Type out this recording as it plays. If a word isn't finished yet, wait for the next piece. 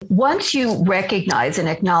once you recognize and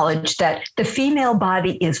acknowledge that the female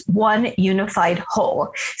body is one unified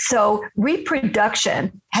whole, so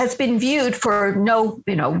reproduction has been viewed for no,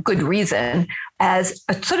 good reason as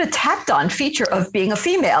a sort of tacked on feature of being a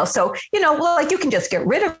female. So, like you can just get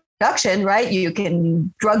rid of reproduction, right? You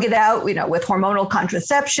can drug it out, with hormonal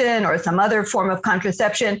contraception or some other form of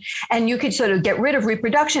contraception, and you could sort of get rid of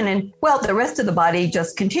reproduction and, well, the rest of the body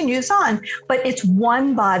just continues on. But it's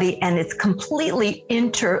one body and it's completely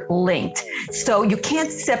interlinked. So you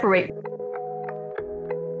can't separate.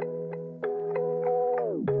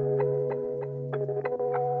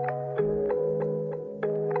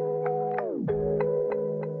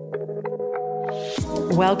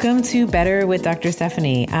 Welcome to Better with Dr.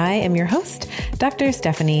 Stephanie. I am your host, Dr.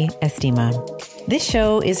 Stephanie Estima. This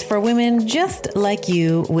show is for women just like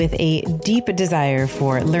you with a deep desire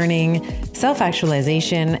for learning,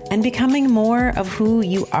 self-actualization, and becoming more of who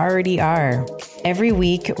you already are. Every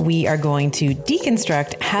week, we are going to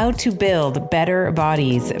deconstruct how to build better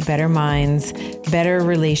bodies, better minds, better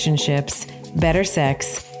relationships, better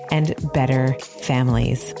sex, and better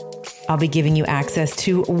families. I'll be giving you access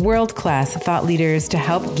to world-class thought leaders to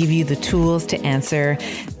help give you the tools to answer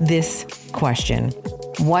this question.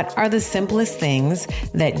 What are the simplest things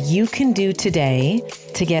that you can do today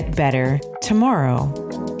to get better tomorrow?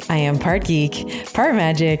 I am part geek, part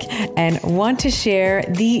magic, and want to share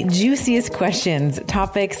the juiciest questions,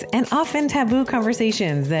 topics, and often taboo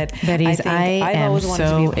conversations that I am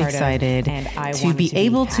so excited to be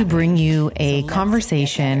able to bring you a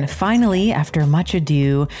conversation finally, after much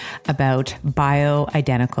ado, about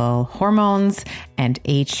bioidentical hormones and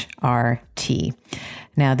HRT.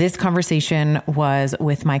 Now, this conversation was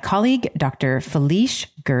with my colleague, Dr. Felice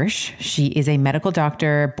Gersh. She is a medical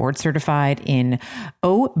doctor, board certified in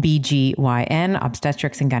OBGYN,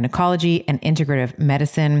 obstetrics and gynecology, and integrative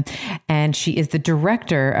medicine. And she is the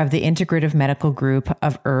director of the Integrative Medical Group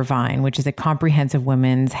of Irvine, which is a comprehensive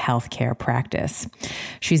women's healthcare practice.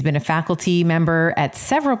 She's been a faculty member at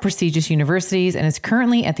several prestigious universities and is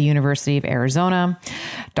currently at the University of Arizona.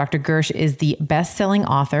 Dr. Gersh is the best-selling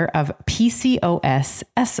author of PCOS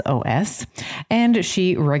SOS, and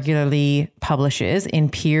she regularly publishes in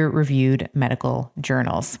peer-reviewed medical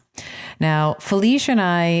journals. Now, Felicia and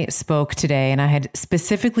I spoke today, and I had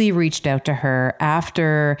specifically reached out to her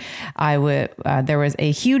after there was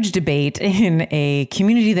a huge debate in a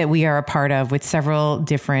community that we are a part of with several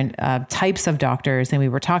different types of doctors. And we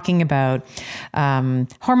were talking about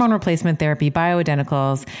hormone replacement therapy,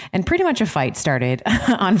 bioidenticals, and pretty much a fight started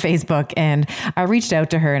on Facebook. And I reached out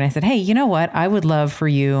to her and I said, hey, you know what? I would love for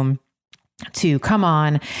you to come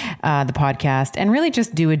on the podcast and really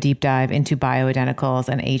just do a deep dive into bioidenticals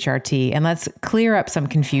and HRT. And let's clear up some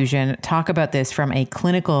confusion, talk about this from a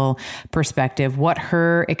clinical perspective, what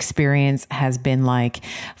her experience has been like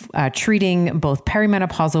treating both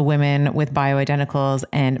perimenopausal women with bioidenticals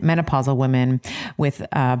and menopausal women with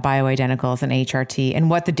bioidenticals and HRT, and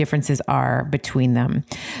what the differences are between them.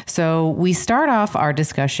 So we start off our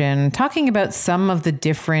discussion talking about some of the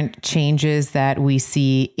different changes that we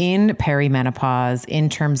see in perimenopause in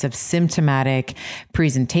terms of symptomatic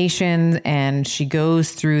presentations. And she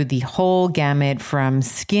goes through the whole gamut from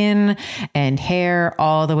skin and hair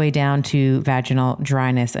all the way down to vaginal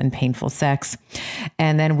dryness and painful sex.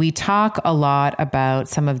 And then we talk a lot about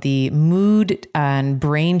some of the mood and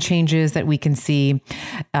brain changes that we can see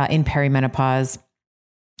in perimenopause.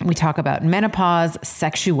 We talk about menopause,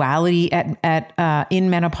 sexuality in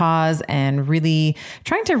menopause, and really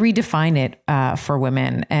trying to redefine it for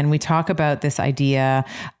women. And we talk about this idea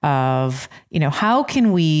of, how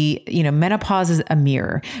can we, menopause is a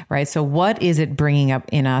mirror, right? So what is it bringing up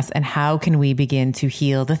in us, and how can we begin to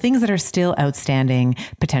heal the things that are still outstanding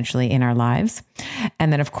potentially in our lives?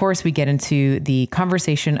 And then, of course, we get into the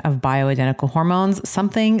conversation of bioidentical hormones,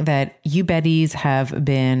 something that you Betties have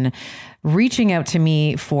been reaching out to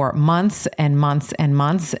me for months and months and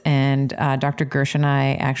months. And Dr. Gersh and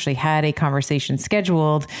I actually had a conversation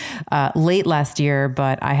scheduled late last year,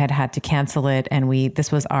 but I had to cancel it. And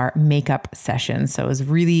this was our makeup session. So I was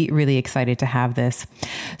really, really excited to have this.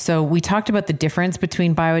 So we talked about the difference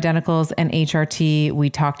between bioidenticals and HRT.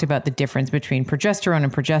 We talked about the difference between progesterone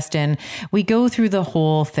and progestin. We go through the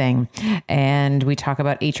whole thing, and we talk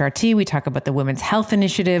about HRT. We talk about the Women's Health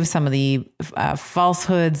Initiative, some of the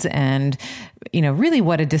falsehoods, and really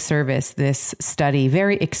what a disservice this study,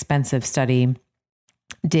 very expensive study,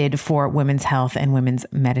 did for women's health and women's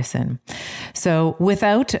medicine. So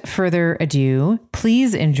without further ado,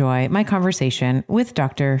 please enjoy my conversation with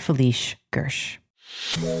Dr. Felice Gersh.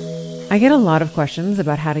 I get a lot of questions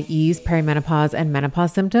about how to ease perimenopause and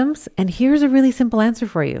menopause symptoms, and here's a really simple answer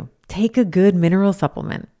for you. Take a good mineral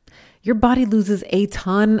supplement. Your body loses a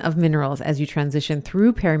ton of minerals as you transition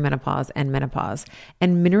through perimenopause and menopause,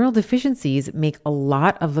 and mineral deficiencies make a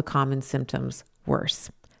lot of the common symptoms worse.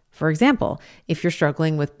 For example, if you're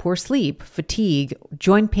struggling with poor sleep, fatigue,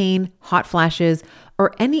 joint pain, hot flashes,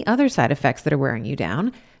 or any other side effects that are wearing you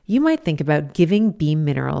down, you might think about giving Beam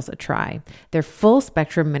Minerals a try. Their full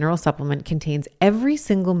spectrum mineral supplement contains every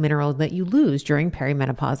single mineral that you lose during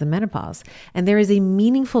perimenopause and menopause. And there is a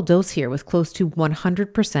meaningful dose here with close to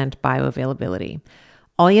 100% bioavailability.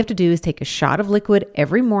 All you have to do is take a shot of liquid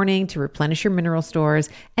every morning to replenish your mineral stores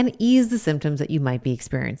and ease the symptoms that you might be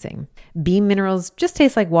experiencing. Beam Minerals just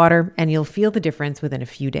taste like water, and you'll feel the difference within a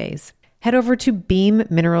few days. Head over to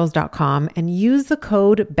beamminerals.com and use the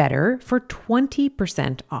code BETTER for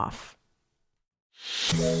 20% off.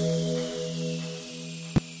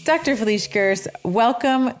 Dr. Felice Gerst,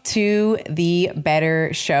 welcome to the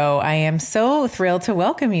Better Show. I am so thrilled to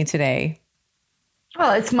welcome you today.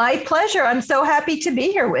 Well, it's my pleasure. I'm so happy to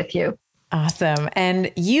be here with you. Awesome. And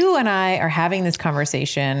you and I are having this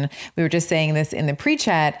conversation. We were just saying this in the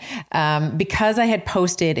pre-chat because I had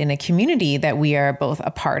posted in a community that we are both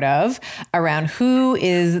a part of around who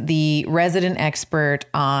is the resident expert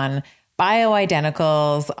on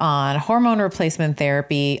bioidenticals, on hormone replacement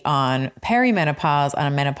therapy, on perimenopause,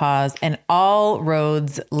 on menopause, and all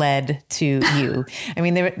roads led to you. I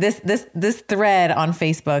mean, this thread on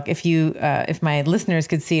Facebook, if my listeners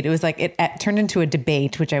could see it, it was like it turned into a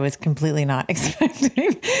debate, which I was completely not expecting.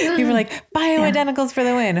 People were like, bioidenticals for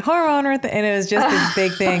the win, hormone, and it was just this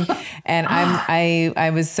big thing. And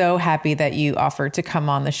I was so happy that you offered to come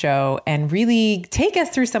on the show and really take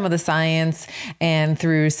us through some of the science and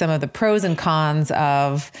through some of the pros and cons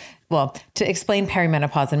of, well, to explain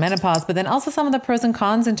perimenopause and menopause, but then also some of the pros and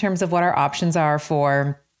cons in terms of what our options are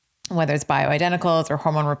for whether it's bioidenticals or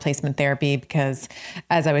hormone replacement therapy. Because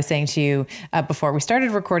as I was saying to you before we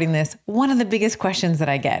started recording this, one of the biggest questions that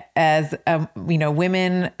I get as,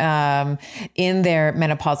 women in their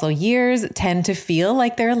menopausal years tend to feel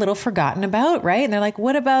like they're a little forgotten about, right? And they're like,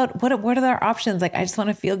 what are our options? Like, I just want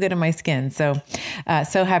to feel good in my skin. So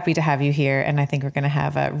happy to have you here. And I think we're going to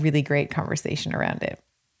have a really great conversation around it.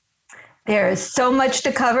 There is so much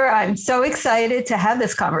to cover. I'm so excited to have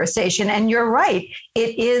this conversation. And you're right,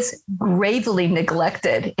 it is gravely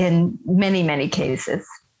neglected in many, many cases.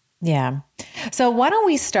 Yeah. So why don't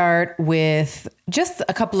we start with just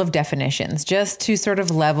a couple of definitions, just to sort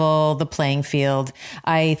of level the playing field.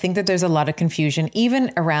 I think that there's a lot of confusion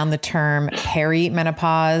even around the term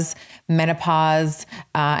perimenopause, menopause,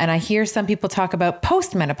 and I hear some people talk about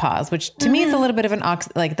postmenopause, which to me is a little bit of an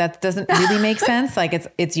like that doesn't really make sense. Like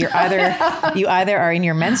it's you either are in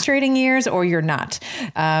your menstruating years or you're not.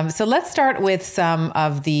 So let's start with some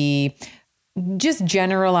of the just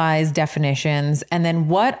generalized definitions, and then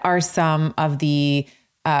what are some of the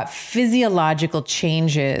physiological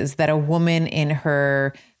changes that a woman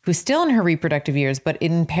who's still in her reproductive years, but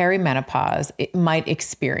in perimenopause, it might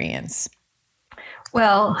experience?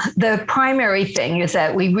 Well, the primary thing is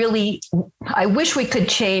that I wish we could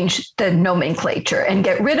change the nomenclature and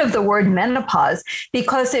get rid of the word menopause,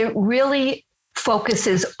 because it really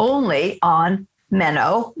focuses only on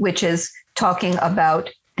meno, which is talking about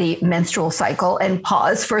the menstrual cycle, and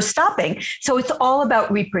pause for stopping. So it's all about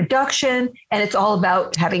reproduction, and it's all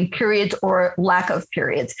about having periods or lack of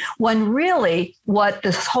periods. When really what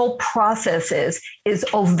this whole process is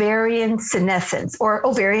ovarian senescence or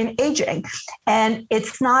ovarian aging. And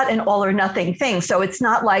it's not an all or nothing thing. So it's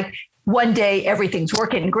not like one day everything's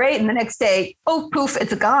working great and the next day, oh, poof,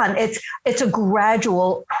 it's gone. It's a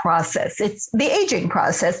gradual process. It's the aging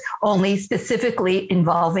process, only specifically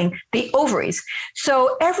involving the ovaries.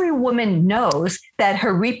 So every woman knows that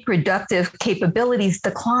her reproductive capabilities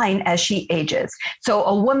decline as she ages. So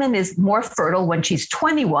a woman is more fertile when she's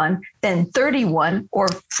 21 than 31 or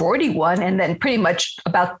 41, and then pretty much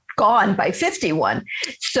about gone by 51.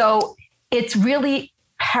 So it's really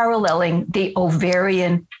paralleling the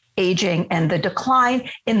ovarian aging and the decline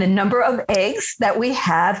in the number of eggs that we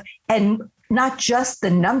have, and not just the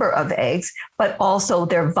number of eggs, but also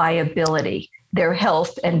their viability, their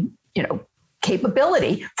health, and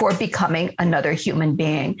capability for becoming another human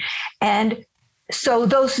being. And so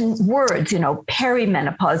those words,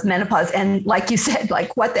 perimenopause, menopause, and like you said,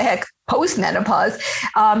 like what the heck, postmenopause,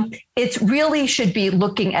 it really should be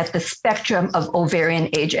looking at the spectrum of ovarian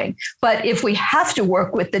aging. But if we have to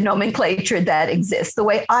work with the nomenclature that exists, the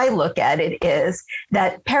way I look at it is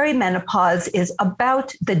that perimenopause is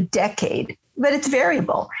about the decade, but it's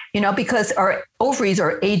variable, because our ovaries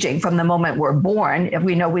are aging from the moment we're born. And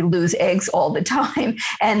we know we lose eggs all the time,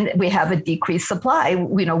 and we have a decreased supply.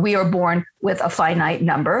 We are born with a finite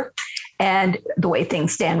number. and the way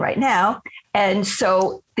things stand right now. And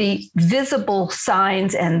so the visible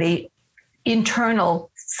signs and the internal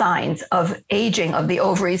signs of aging of the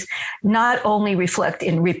ovaries not only reflect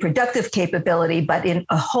in reproductive capability, but in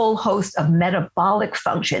a whole host of metabolic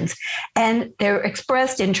functions. And they're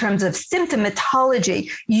expressed in terms of symptomatology,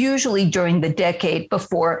 usually during the decade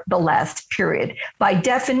before the last period. By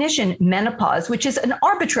definition, menopause, which is an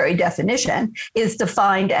arbitrary definition, is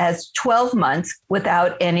defined as 12 months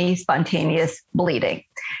without any spontaneous bleeding.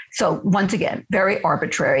 So once again, very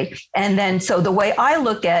arbitrary. And then, so the way I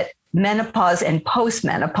look at menopause and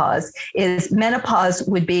postmenopause is menopause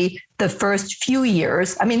would be the first few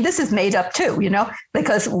years. I mean, this is made up too,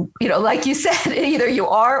 because, like you said, either you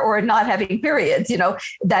are or not having periods,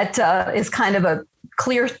 that is kind of a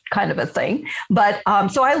clear kind of a thing. But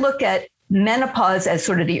so I look at menopause as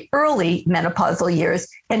sort of the early menopausal years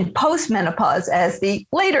and postmenopause as the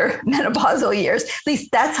later menopausal years. At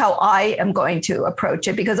least that's how I am going to approach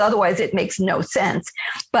it, because otherwise it makes no sense.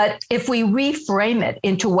 But if we reframe it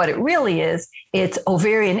into what it really is, it's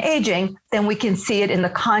ovarian aging, then we can see it in the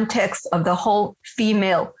context of the whole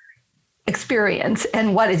female experience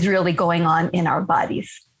and what is really going on in our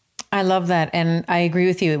bodies. I love that. And I agree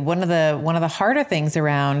with you. One of the harder things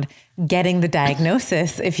around getting the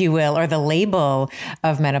diagnosis, if you will, or the label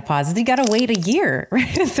of menopause is you got to wait a year,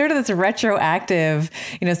 right? It's sort of this retroactive,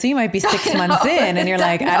 so you might be 6 months in and you're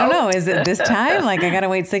like, I don't know, is it this time? Like I got to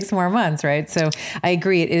wait 6 more months, right? So I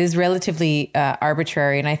agree. It is relatively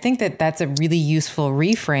arbitrary. And I think that that's a really useful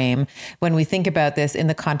reframe when we think about this in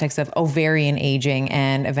the context of ovarian aging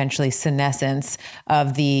and eventually senescence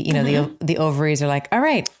of the, the ovaries are like, all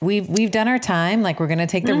right, we've done our time. Like we're going to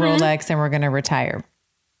take the Rolex and we're going to retire.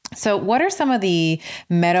 So what are some of the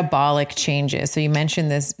metabolic changes? So you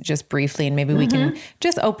mentioned this just briefly, and maybe we can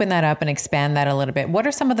just open that up and expand that a little bit. What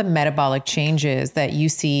are some of the metabolic changes that you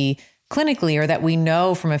see clinically or that we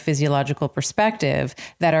know from a physiological perspective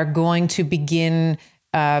that are going to begin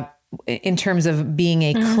in terms of being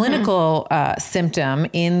a clinical symptom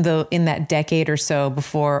in that decade or so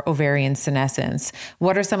before ovarian senescence?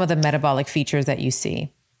 What are some of the metabolic features that you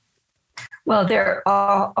see? Well, there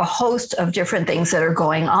are a host of different things that are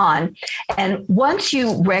going on. And once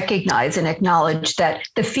you recognize and acknowledge that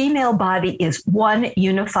the female body is one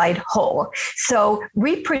unified whole, so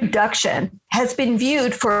reproduction has been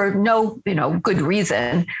viewed for no, good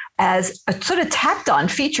reason as a sort of tacked on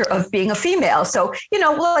feature of being a female. So,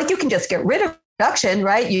 like you can just get rid of reproduction,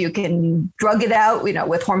 right? You can drug it out,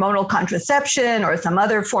 with hormonal contraception or some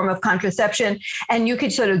other form of contraception, and you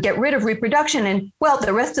could sort of get rid of reproduction and, well,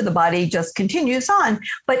 the rest of the body just continues on.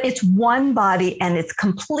 But it's one body and it's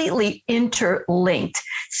completely interlinked.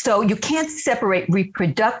 So you can't separate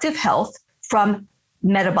reproductive health from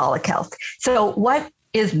metabolic health. So what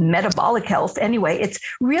is metabolic health anyway? It's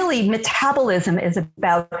really metabolism is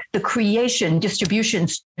about the creation, distribution,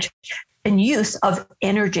 and use of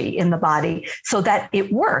energy in the body so that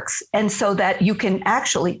it works and so that you can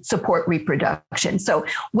actually support reproduction. So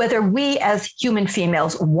whether we as human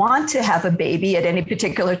females want to have a baby at any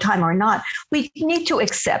particular time or not, we need to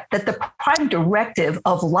accept that the prime directive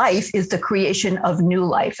of life is the creation of new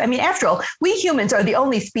life. I mean, after all, we humans are the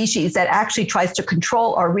only species that actually tries to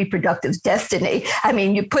control our reproductive destiny. I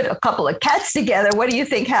mean, you put a couple of cats together, what do you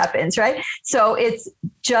think happens, right? So it's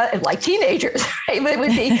just like teenagers, right? It would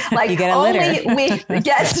be like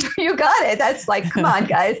yes, you got it. That's like, come on,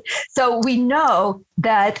 guys. So we know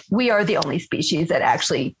that we are the only species that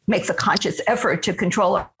actually makes a conscious effort to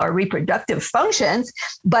control our reproductive functions,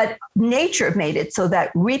 but nature made it so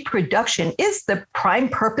that reproduction is the prime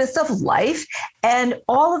purpose of life, and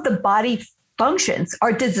all of the body functions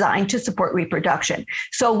are designed to support reproduction.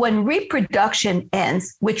 So when reproduction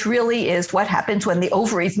ends, which really is what happens when the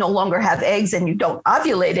ovaries no longer have eggs and you don't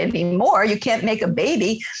ovulate anymore, you can't make a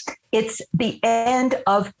baby, it's the end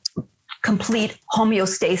of complete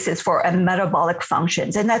homeostasis for metabolic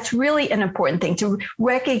functions. And that's really an important thing, to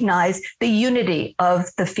recognize the unity of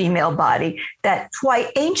the female body. That's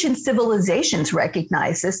why ancient civilizations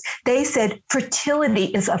recognized this. They said fertility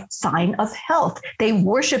is a sign of health. They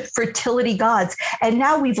worship fertility gods. And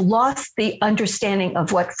now we've lost the understanding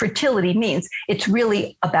of what fertility means. It's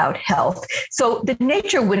really about health. So the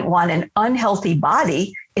nature wouldn't want an unhealthy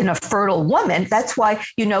body in a fertile woman. That's why,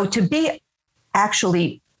 to be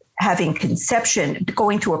actually having conception,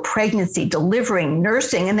 going to a pregnancy, delivering,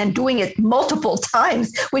 nursing, and then doing it multiple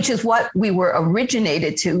times, which is what we were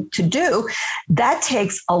originated to do, that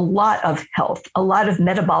takes a lot of health, a lot of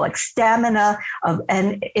metabolic stamina.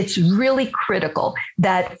 And it's really critical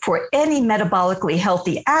that for any metabolically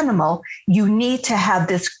healthy animal, you need to have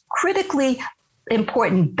this critically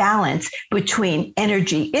important balance between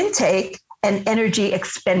energy intake and energy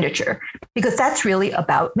expenditure, because that's really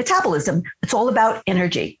about metabolism. It's all about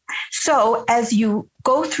energy. So as you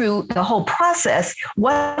go through the whole process,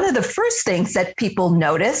 one of the first things that people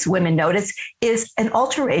notice, women notice, is an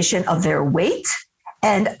alteration of their weight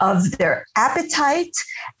and of their appetite.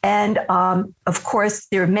 And of course,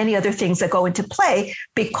 there are many other things that go into play,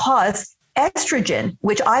 because estrogen,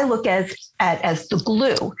 which I look at as the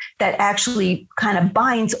glue that actually kind of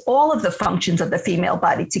binds all of the functions of the female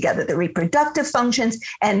body together, the reproductive functions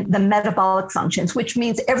and the metabolic functions, which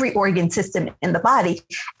means every organ system in the body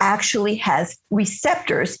actually has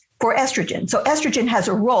receptors for estrogen. So estrogen has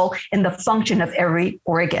a role in the function of every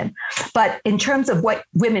organ. But in terms of what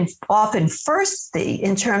women often first see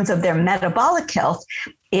in terms of their metabolic health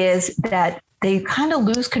is that they kind of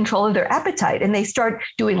lose control of their appetite, and they start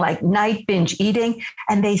doing like night binge eating,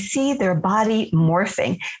 and they see their body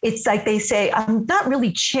morphing. It's like they say, I'm not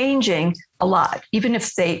really changing a lot, even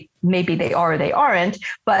if maybe they are or they aren't,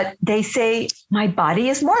 but they say my body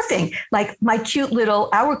is morphing. Like my cute little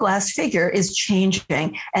hourglass figure is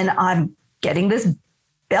changing, and I'm getting this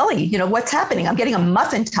belly, what's happening? I'm getting a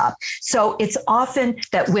muffin top. So it's often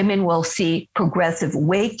that women will see progressive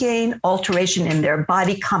weight gain, alteration in their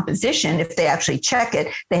body composition. If they actually check it,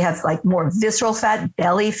 they have like more visceral fat,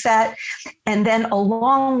 belly fat. And then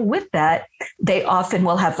along with that, they often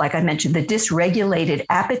will have, like I mentioned, the dysregulated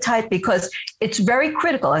appetite, because it's very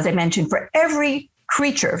critical, as I mentioned, for every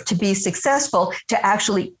creature to be successful to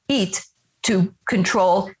actually eat to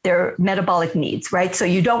control their metabolic needs, right? So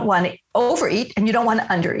you don't want to overeat and you don't want to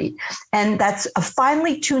undereat. And that's a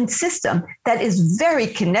finely tuned system that is very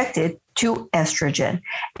connected to estrogen.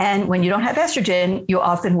 And when you don't have estrogen, you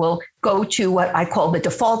often will go to what I call the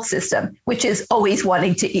default system, which is always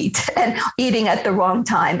wanting to eat and eating at the wrong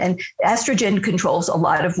time. And estrogen controls a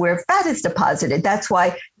lot of where fat is deposited. That's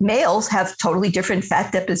why males have totally different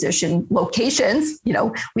fat deposition locations.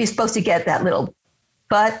 We're supposed to get that little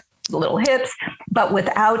butt, the little hips, but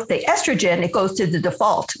without the estrogen, it goes to the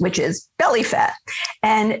default, which is belly fat.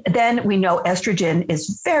 And then we know estrogen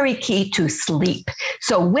is very key to sleep.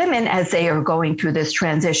 So women, as they are going through this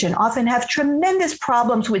transition, often have tremendous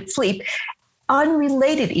problems with sleep,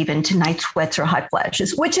 unrelated even to night sweats or hot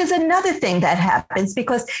flashes, which is another thing that happens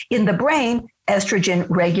because in the brain, estrogen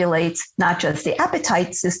regulates not just the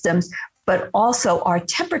appetite systems, but also our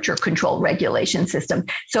temperature control regulation system.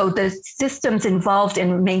 So the systems involved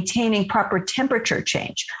in maintaining proper temperature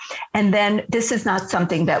change. And then this is not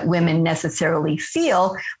something that women necessarily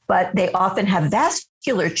feel, but they often have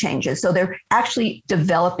vascular changes. So they're actually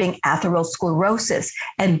developing atherosclerosis,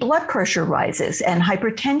 and blood pressure rises, and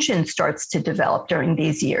hypertension starts to develop during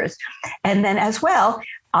these years. And then as well,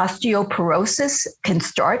 osteoporosis can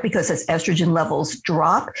start because as estrogen levels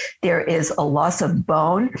drop, there is a loss of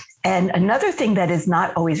bone. And another thing that is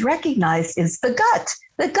not always recognized is the gut.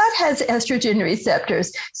 The gut has estrogen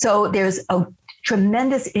receptors. So there's a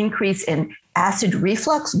tremendous increase in acid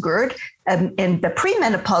reflux, GERD. In the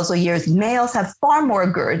premenopausal years, males have far more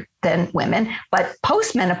GERD than women, but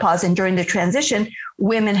postmenopause and during the transition,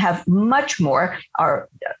 women have much more. Our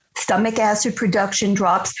stomach acid production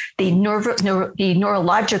drops, the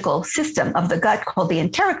neurological system of the gut, called the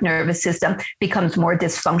enteric nervous system, becomes more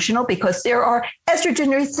dysfunctional because there are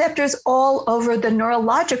estrogen receptors all over the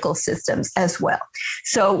neurological systems as well.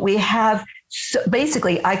 So we have,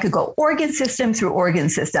 basically, I could go organ system through organ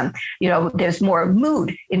system. There's more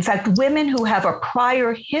mood. In fact, women who have a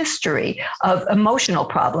prior history of emotional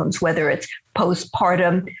problems, whether it's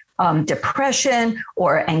postpartum depression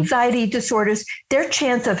or anxiety disorders, their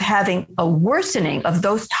chance of having a worsening of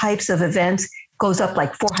those types of events goes up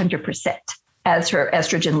like 400% as her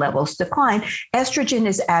estrogen levels decline. Estrogen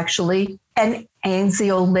is actually an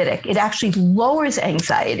anxiolytic. It actually lowers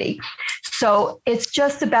anxiety. So it's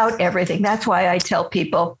just about everything. That's why I tell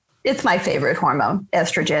people it's my favorite hormone,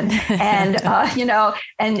 estrogen. And,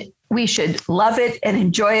 and we should love it and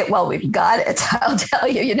enjoy it while we've got it. I'll tell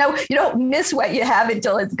you, you don't miss what you have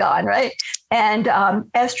until it's gone, right? And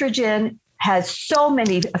estrogen has so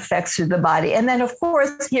many effects through the body. And then, of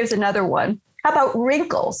course, here's another one. How about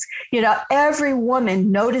wrinkles? Every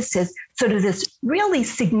woman notices sort of this really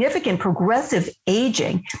significant progressive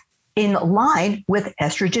aging in line with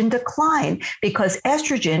estrogen decline, because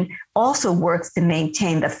estrogen also works to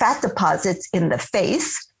maintain the fat deposits in the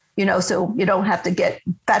face, so you don't have to get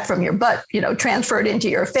fat from your butt, transferred into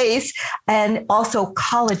your face, and also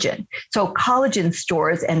collagen. So collagen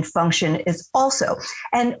stores and function is also,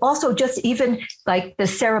 and also just even like the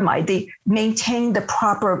ceramide, they maintain the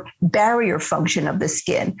proper barrier function of the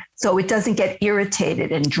skin. So it doesn't get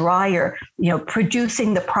irritated and drier,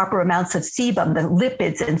 producing the proper amounts of sebum, the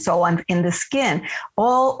lipids and so on in the skin,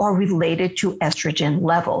 all are related to estrogen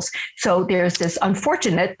levels. So there's this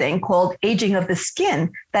unfortunate thing called aging of the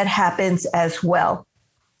skin that happens as well.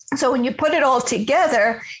 So when you put it all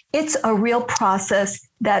together, it's a real process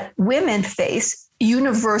that women face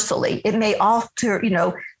universally. It may alter,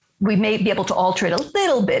 we may be able to alter it a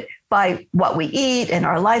little bit by what we eat and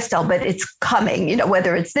our lifestyle, but it's coming,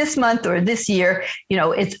 whether it's this month or this year,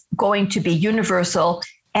 it's going to be universal.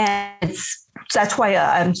 And that's why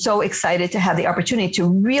I'm so excited to have the opportunity to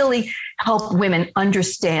really help women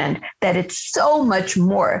understand that it's so much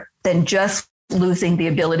more than just losing the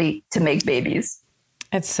ability to make babies.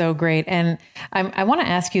 It's so great. And I want to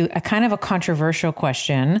ask you a kind of a controversial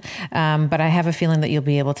question, but I have a feeling that you'll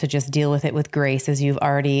be able to just deal with it with grace, as you've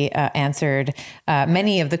already answered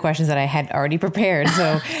many of the questions that I had already prepared.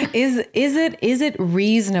 So is it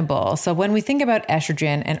reasonable? So when we think about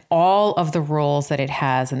estrogen and all of the roles that it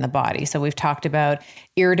has in the body, so we've talked about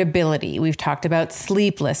irritability, we've talked about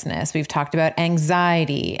sleeplessness, we've talked about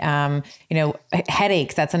anxiety,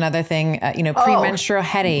 headaches. That's another thing, premenstrual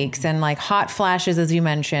headaches and like hot flashes, as you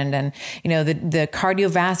mentioned, and, the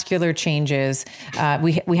cardiovascular changes.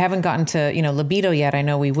 We haven't gotten to, libido yet. I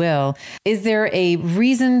know we will. Is there a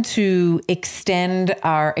reason to extend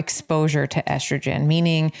our exposure to estrogen?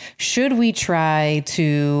 Meaning, should we try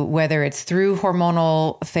to, whether it's through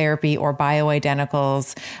hormonal therapy or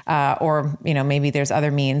bioidenticals, or, maybe there's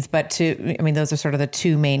other means, but those are sort of the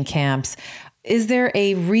two main camps. Is there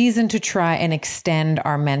a reason to try and extend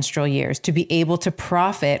our menstrual years to be able to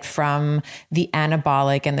profit from the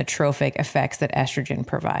anabolic and the trophic effects that estrogen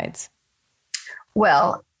provides?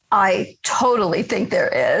 Well, I totally think there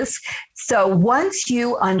is. So once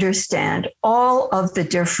you understand all of the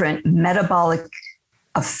different metabolic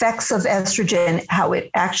effects of estrogen, how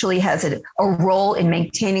it actually has a role in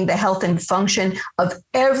maintaining the health and function of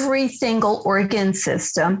every single organ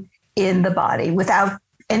system in the body without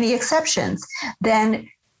any exceptions, then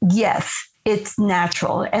yes, it's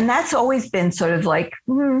natural. And that's always been sort of like,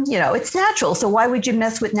 it's natural. So why would you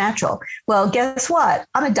mess with natural? Well, guess what?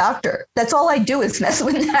 I'm a doctor. That's all I do is mess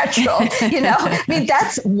with natural.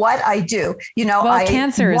 That's what I do. Well,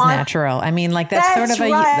 cancer is natural. That's sort of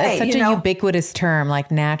that's such a ubiquitous term,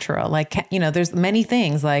 like natural. Like, there's many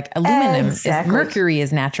things like aluminum, mercury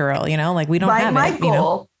is natural. We don't have it. My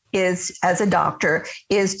goal is, as a doctor,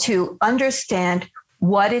 is to understand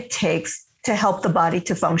what it takes to help the body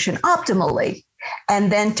to function optimally,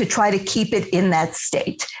 and then to try to keep it in that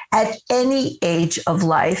state at any age of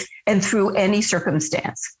life and through any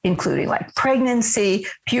circumstance, including like pregnancy,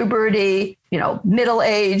 puberty,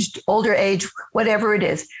 middle-aged, older age, whatever it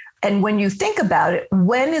is. And when you think about it,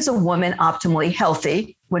 when is a woman optimally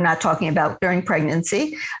healthy? We're not talking about during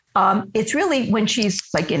pregnancy. It's really when she's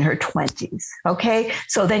like in her 20s. Okay.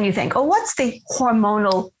 So then you think, what's the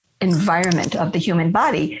hormonal environment of the human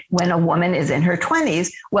body when a woman is in her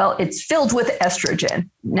 20s? Well, it's filled with estrogen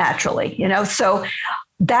naturally, so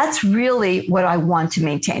that's really what I want to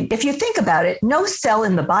maintain. If you think about it, no cell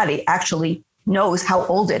in the body actually knows how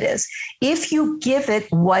old it is. If you give it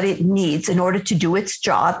what it needs in order to do its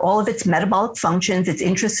job, all of its metabolic functions, its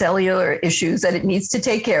intracellular issues that it needs to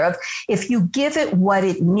take care of, if you give it what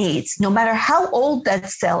it needs, no matter how old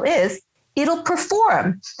that cell is, it'll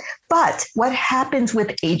perform. But what happens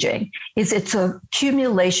with aging is it's a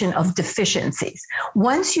accumulation of deficiencies.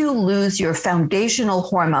 Once you lose your foundational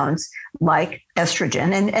hormones like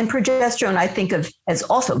estrogen and progesterone, I think of as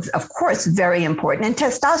also, of course, very important, and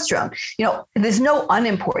testosterone. There's no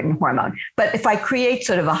unimportant hormone. But if I create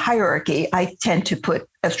sort of a hierarchy, I tend to put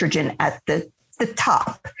estrogen at the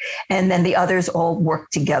top, and then the others all work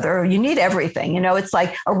together. You need everything. It's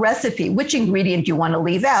like a recipe. Which ingredient do you want to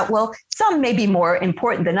leave out? Well, some may be more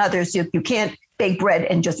important than others. You can't bake bread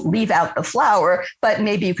and just leave out the flour, but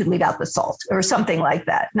maybe you could leave out the salt or something like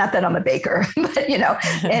that. Not that I'm a baker, but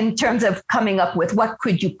in terms of coming up with what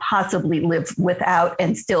could you possibly live without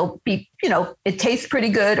and still be, it tastes pretty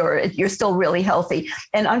good, or you're still really healthy.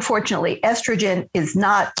 And unfortunately, estrogen is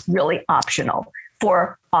not really optional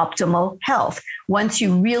for optimal health once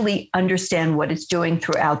you really understand what it's doing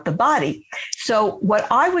throughout the body. So what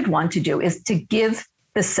I would want to do is to give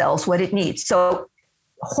the cells what it needs. So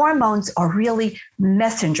hormones are really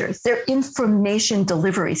messengers. They're information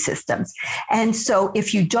delivery systems. And so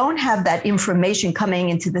if you don't have that information coming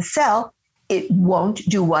into the cell, it won't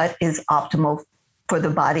do what is optimal for the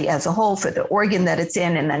body as a whole, for the organ that it's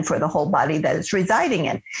in, and then for the whole body that it's residing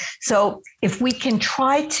in. So if we can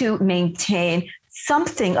try to maintain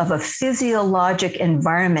something of a physiologic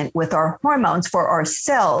environment with our hormones for our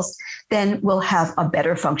cells, then we'll have a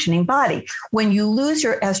better functioning body. When you lose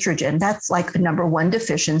your estrogen, that's like a number one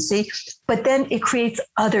deficiency, but then it creates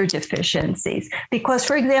other deficiencies because,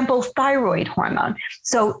 for example, thyroid hormone.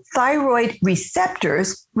 So thyroid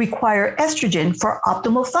receptors require estrogen for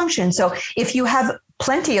optimal function. So if you have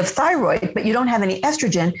plenty of thyroid, but you don't have any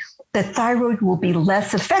estrogen, the thyroid will be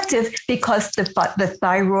less effective because the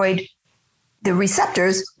thyroid, the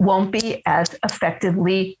receptors won't be as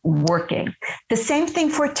effectively working. The same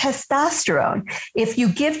thing for testosterone. If you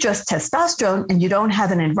give just testosterone and you don't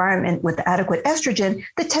have an environment with adequate estrogen,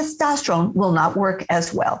 the testosterone will not work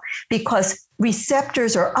as well because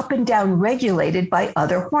receptors are up and down regulated by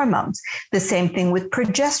other hormones. The same thing with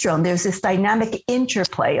progesterone. There's this dynamic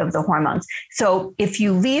interplay of the hormones. So if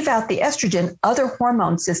you leave out the estrogen, other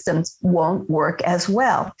hormone systems won't work as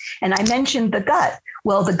well. And I mentioned the gut.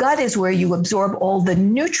 Well, the gut is where you absorb all the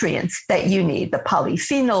nutrients that you need, the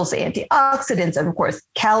polyphenols, the antioxidants, and of course,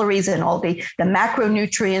 calories and all the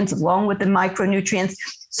macronutrients along with the micronutrients.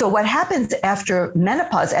 So what happens after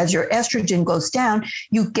menopause, as your estrogen goes down,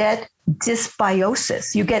 you get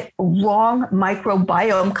dysbiosis. You get wrong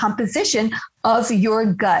microbiome composition of your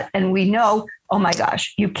gut. And we know, oh my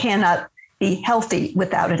gosh, you cannot be healthy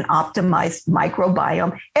without an optimized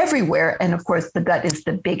microbiome everywhere. And of course, the gut is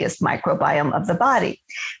the biggest microbiome of the body,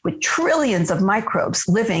 with trillions of microbes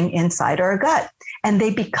living inside our gut. And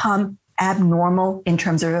they become abnormal in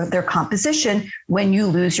terms of their composition when you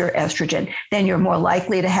lose your estrogen. Then you're more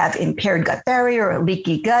likely to have impaired gut barrier or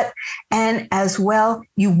leaky gut. And as well,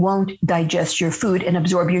 you won't digest your food and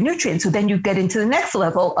absorb your nutrients. So then you get into the next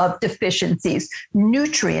level of deficiencies,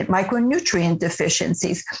 micronutrient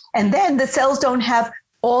deficiencies. And then the cells don't have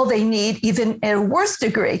all they need, even at a worse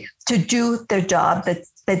degree, to do their job that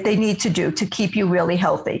they need to do to keep you really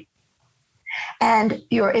healthy. And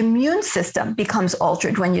your immune system becomes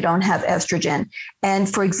altered when you don't have estrogen.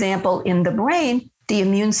 And for example, in the brain, the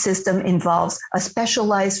immune system involves a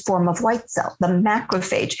specialized form of white cell, the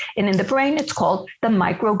macrophage. And in the brain, it's called the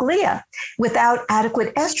microglia. Without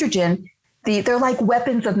adequate estrogen, they're like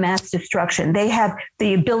weapons of mass destruction. They have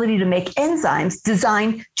the ability to make enzymes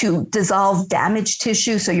designed to dissolve damaged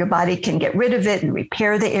tissue so your body can get rid of it and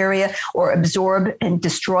repair the area or absorb and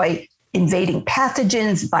destroy invading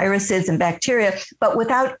pathogens, viruses, and bacteria. But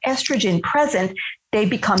without estrogen present, they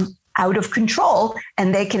become out of control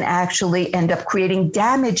and they can actually end up creating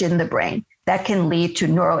damage in the brain that can lead to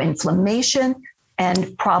neuroinflammation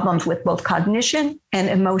and problems with both cognition and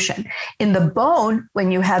emotion. In the bone,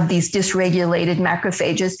 when you have these dysregulated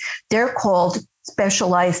macrophages, they're called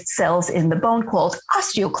specialized cells in the bone called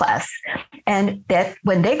osteoclasts. And that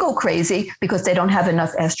when they go crazy because they don't have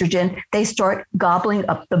enough estrogen, they start gobbling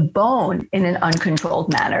up the bone in an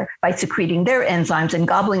uncontrolled manner by secreting their enzymes and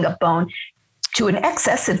gobbling up bone to an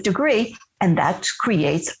excessive degree. And that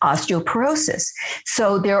creates osteoporosis.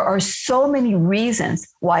 So there are so many reasons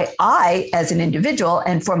why I, as an individual,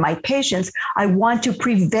 and for my patients, I want to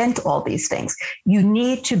prevent all these things. You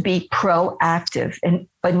need to be proactive.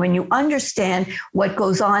 But when you understand what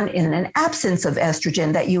goes on in an absence of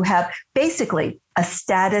estrogen, that you have basically a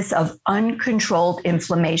status of uncontrolled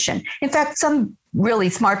inflammation. In fact, some really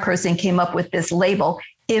smart person came up with this label,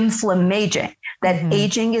 inflammaging. That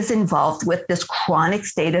aging is involved with this chronic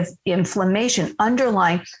state of inflammation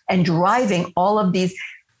underlying and driving all of these,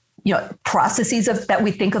 processes that we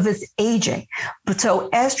think of as aging. But so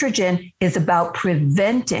estrogen is about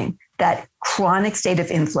preventing that chronic state of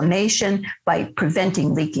inflammation by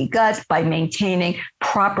preventing leaky gut, by maintaining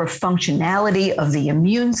proper functionality of the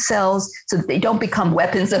immune cells so that they don't become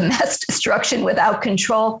weapons of mass destruction without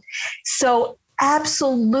control. So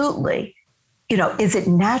absolutely. Is it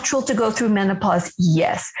natural to go through menopause?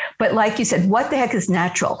 Yes. But like you said, what the heck is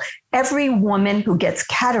natural? Every woman who gets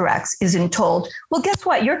cataracts isn't told, well, guess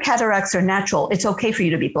what? Your cataracts are natural. It's okay for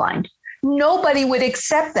you to be blind. Nobody would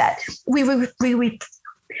accept that. We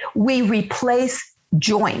replace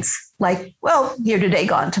joints like, well, here today,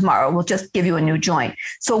 gone tomorrow. We'll just give you a new joint.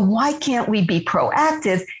 So why can't we be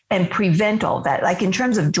proactive and prevent all that? Like in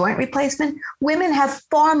terms of joint replacement, women have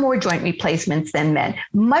far more joint replacements than men,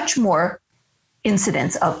 much more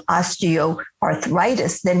incidence of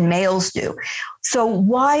osteoarthritis than males do. So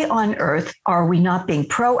why on earth are we not being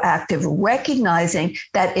proactive, recognizing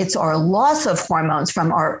that it's our loss of hormones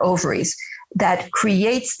from our ovaries that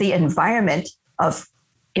creates the environment of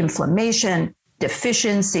inflammation,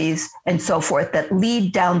 deficiencies, and so forth that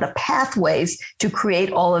lead down the pathways to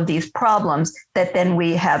create all of these problems that then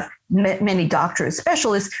we have many doctors,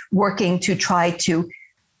 specialists working to try to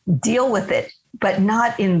deal with it, but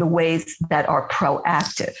not in the ways that are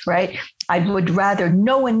proactive, right? I would rather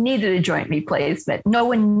no one needed a joint replacement. No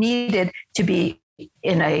one needed to be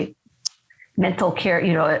in a mental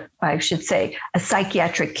care, I should say, a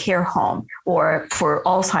psychiatric care home or for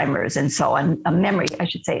Alzheimer's and so on, a memory, I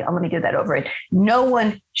should say, let me do that over it. No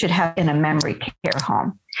one should have in a memory care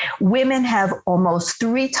home. Women have almost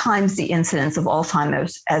 3 times the incidence of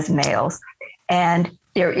Alzheimer's as males. And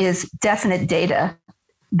there is definite data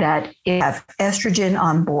that if you have estrogen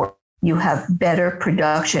on board, you have better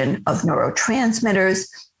production of neurotransmitters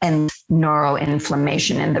and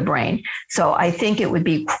neuroinflammation in the brain. So I think it would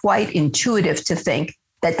be quite intuitive to think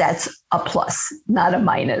that that's a plus, not a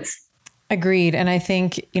minus. Agreed. And I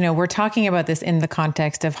think, we're talking about this in the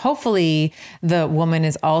context of hopefully the woman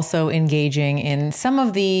is also engaging in some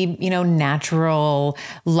of the, natural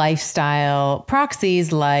lifestyle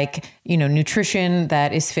proxies like, nutrition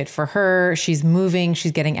that is fit for her. She's moving,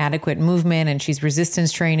 she's getting adequate movement, and she's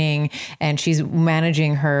resistance training, and she's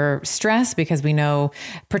managing her stress, because we know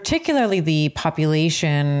particularly the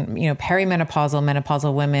population, perimenopausal,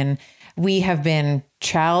 menopausal women, we have been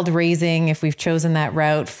child raising, if we've chosen that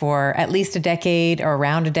route, for at least a decade or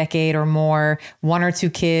around a decade or more, 1 or 2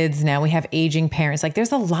 kids. Now we have aging parents. Like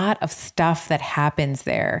there's a lot of stuff that happens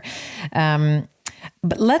there.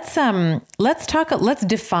 But let's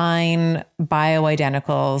define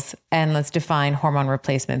bioidenticals and let's define hormone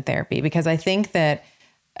replacement therapy, because I think that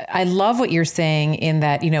I love what you're saying in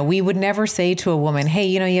that, we would never say to a woman, hey,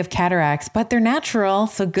 you have cataracts, but they're natural,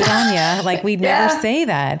 so good on you. Like we'd never say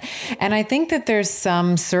that. And I think that there's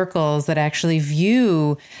some circles that actually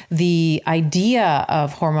view the idea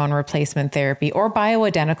of hormone replacement therapy or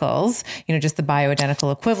bioidenticals, just the bioidentical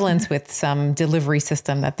equivalents with some delivery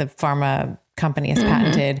system that the pharma company has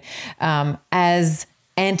patented, as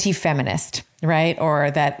anti-feminist, right? Or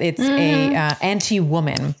that it's a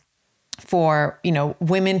anti-woman, for,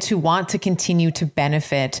 women to want to continue to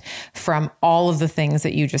benefit from all of the things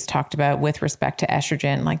that you just talked about with respect to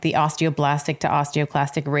estrogen, like the osteoblastic to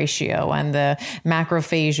osteoclastic ratio and the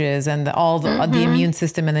macrophages and the immune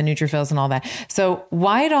system and the neutrophils and all that. So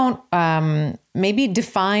why don't maybe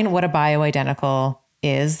define what a bioidentical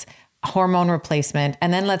is, hormone replacement,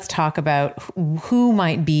 and then let's talk about who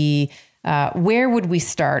might be where would we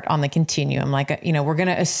start on the continuum? Like, we're going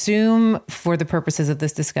to assume for the purposes of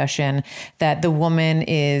this discussion that the woman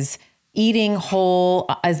is eating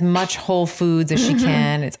as much whole foods as she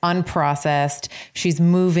can. It's unprocessed. She's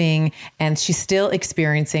moving and she's still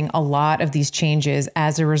experiencing a lot of these changes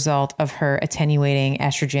as a result of her attenuating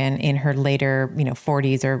estrogen in her later,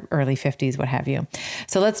 40s or early 50s, what have you.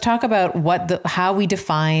 So let's talk about how we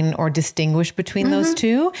define or distinguish between those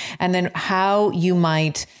two, and then how you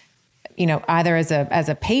might, either as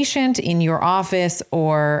a patient in your office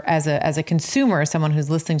or as a consumer, someone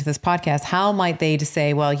who's listening to this podcast, how might they to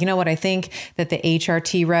say, well, you know what, I think that the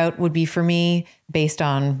HRT route would be for me based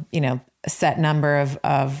on, a set number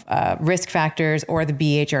of risk factors, or the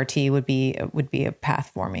BHRT would be a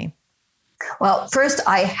path for me. Well, first,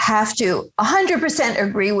 I have to 100%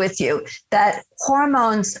 agree with you that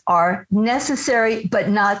hormones are necessary but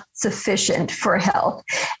not sufficient for health.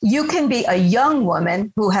 You can be a young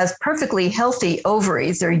woman who has perfectly healthy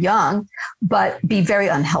ovaries, they're young, but be very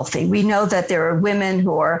unhealthy. We know that there are women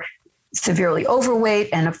who are severely overweight,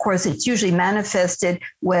 and of course, it's usually manifested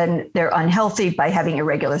when they're unhealthy by having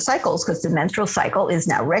irregular cycles, because the menstrual cycle is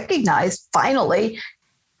now recognized finally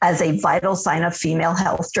as a vital sign of female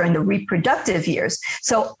health during the reproductive years.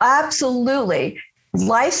 So absolutely,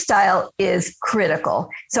 lifestyle is critical.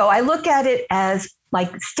 So I look at it as like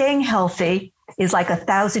staying healthy is like a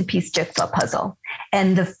 1,000-piece jigsaw puzzle.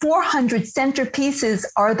 And the 400 centerpieces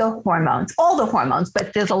are the hormones, all the hormones,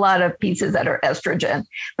 but there's a lot of pieces that are estrogen,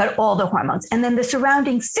 but all the hormones. And then the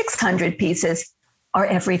surrounding 600 pieces are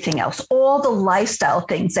everything else, all the lifestyle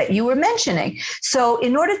things that you were mentioning. So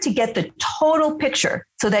in order to get the total picture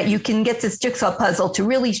so that you can get this jigsaw puzzle to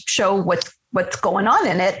really show what's going on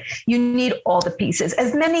in it, you need all the pieces,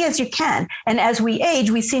 as many as you can. And as we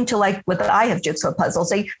age, we seem to like, with I have jigsaw puzzles,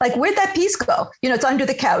 like, where'd that piece go? It's under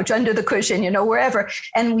the couch, under the cushion, wherever.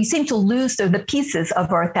 And we seem to lose the pieces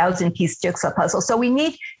of our 1,000-piece jigsaw puzzle. So we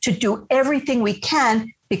need to do everything we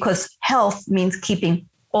can, because health means keeping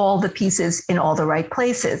all the pieces in all the right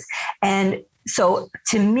places. And so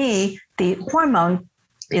to me, the hormone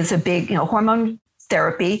is a big, hormone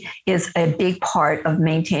therapy is a big part of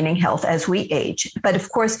maintaining health as we age. But of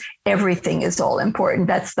course, everything is all important.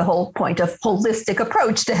 That's the whole point of holistic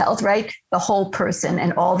approach to health, right? The whole person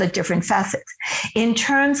and all the different facets. In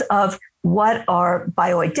terms of what are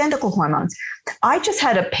bioidentical hormones, I just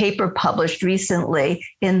had a paper published recently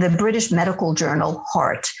in the British medical journal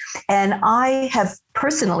Heart, and I have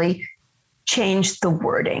personally changed the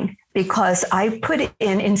wording because I put it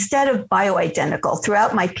in, instead of bioidentical,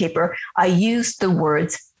 throughout my paper, I used the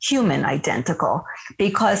words human identical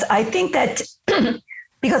because I think that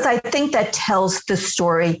tells the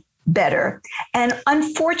story better. And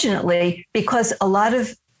unfortunately, because a lot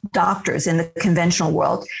of doctors in the conventional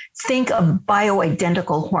world think of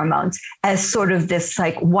bioidentical hormones as sort of this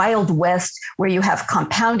like Wild West where you have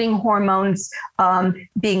compounding hormones where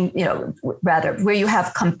you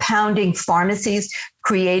have compounding pharmacies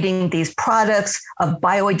creating these products of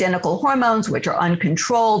bioidentical hormones, which are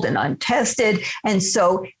uncontrolled and untested. And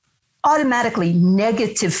so automatically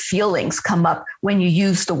negative feelings come up when you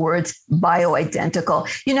use the words bioidentical.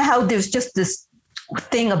 You know how there's just this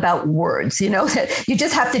thing about words, that you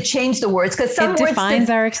just have to change the words because some it defines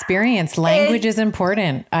our experience. Language is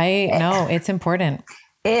important. I know it's important.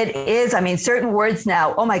 It is. I mean, certain words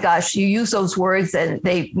now, oh my gosh, you use those words and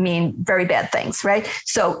they mean very bad things, right?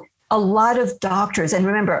 So a lot of doctors, and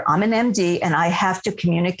remember, I'm an MD and I have to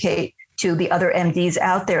communicate to the other MDs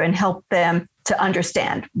out there and help them to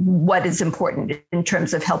understand what is important in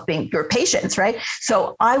terms of helping your patients, right?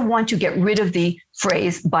 So I want to get rid of the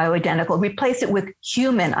phrase bioidentical, replace it with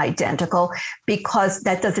human identical, because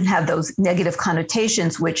that doesn't have those negative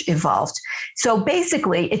connotations which evolved. So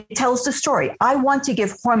basically, it tells the story. I want to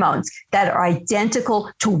give hormones that are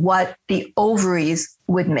identical to what the ovaries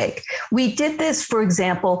would make. We did this, for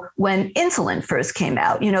example, when insulin first came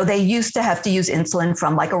out. They used to have to use insulin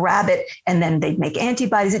from like a rabbit, and then they'd make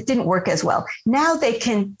antibodies. It didn't work as well. Now they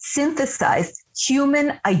can synthesize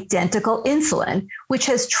human identical insulin, which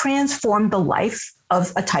has transformed the life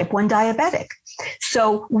of a type 1 diabetic.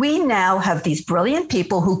 So we now have these brilliant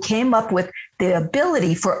people who came up with the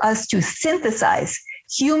ability for us to synthesize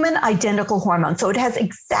human identical hormones. So it has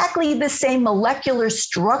exactly the same molecular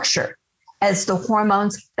structure as the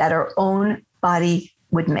hormones that our own body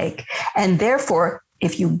would make. And therefore,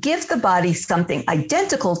 if you give the body something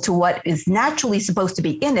identical to what is naturally supposed to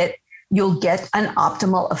be in it, you'll get an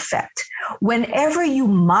optimal effect. Whenever you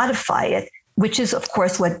modify it, which is, of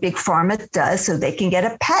course, what Big Pharma does, so they can get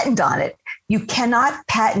a patent on it, you cannot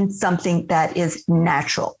patent something that is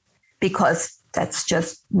natural because that's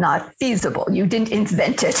just not feasible. You didn't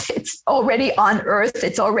invent it. It's already on Earth.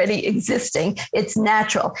 It's already existing. It's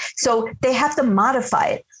natural. So they have to modify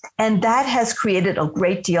it. And that has created a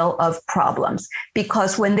great deal of problems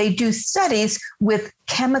because when they do studies with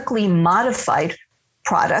chemically modified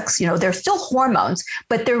products, they're still hormones,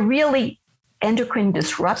 but they're really endocrine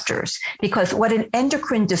disruptors, because what an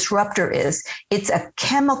endocrine disruptor is, it's a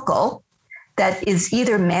chemical that is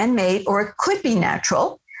either man-made or it could be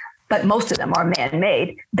natural, but most of them are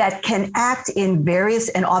man-made, that can act in various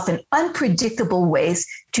and often unpredictable ways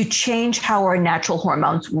to change how our natural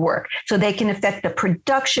hormones work. So they can affect the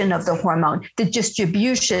production of the hormone, the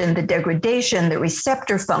distribution, the degradation, the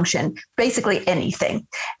receptor function, basically anything.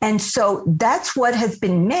 And so that's what has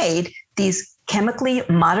been made, these chemically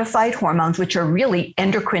modified hormones, which are really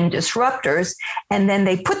endocrine disruptors, and then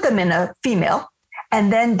they put them in a female,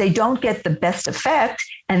 and then they don't get the best effect.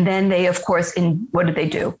 And then they, of course, what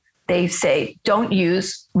do? They say, don't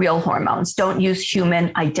use real hormones, don't use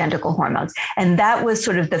human identical hormones. And that was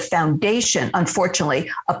sort of the foundation, unfortunately,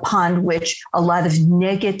 upon which a lot of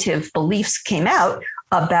negative beliefs came out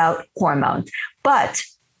about hormones. But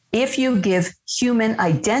if you give human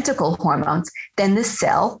identical hormones, then the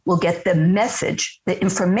cell will get the message, the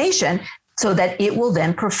information, so that it will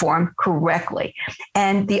then perform correctly.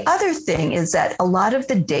 And the other thing is that a lot of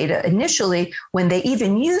the data initially, when they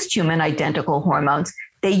even used human identical hormones,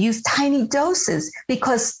 they used tiny doses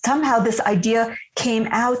because somehow this idea came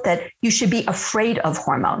out that you should be afraid of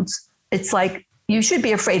hormones. It's like you should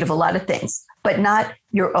be afraid of a lot of things, but not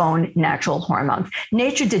your own natural hormones.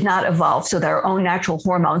 Nature did not evolve so that our own natural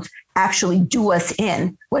hormones actually do us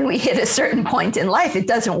in when we hit a certain point in life. It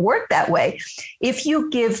doesn't work that way. If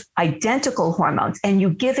you give identical hormones and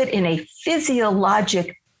you give it in a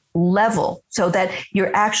physiologic level so that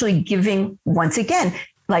you're actually giving, once again,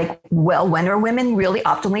 like, well, when are women really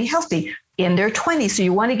optimally healthy? In their 20s. So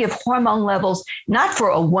you want to give hormone levels, not for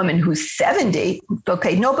a woman who's 70.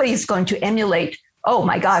 Okay, nobody's going to emulate oh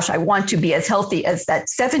my gosh, I want to be as healthy as that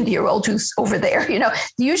 70-year-old who's over there.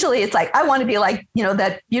 Usually it's like, I want to be like,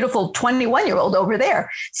 that beautiful 21-year-old over there.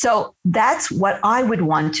 So that's what I would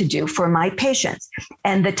want to do for my patients.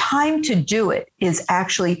 And the time to do it is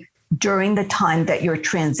actually during the time that you're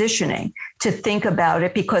transitioning, to think about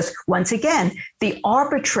it, because once again, the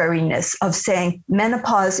arbitrariness of saying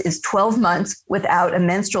menopause is 12 months without a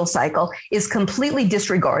menstrual cycle is completely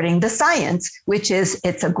disregarding the science, which is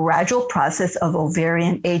it's a gradual process of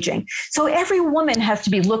ovarian aging. So every woman has to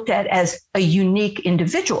be looked at as a unique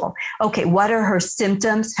individual. Okay, what are her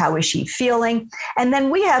symptoms? How is she feeling? And then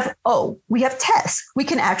we have tests. We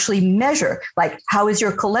can actually measure, like, how is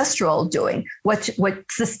your cholesterol doing? What's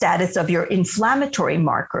the status of your inflammatory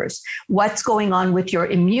markers? What's going on with your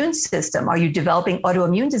immune system? Are you developing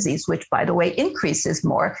autoimmune disease, which, by the way, increases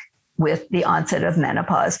more with the onset of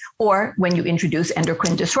menopause, or when you introduce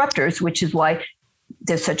endocrine disruptors, which is why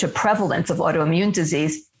there's such a prevalence of autoimmune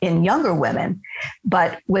disease in younger women.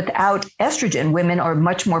 But without estrogen, women are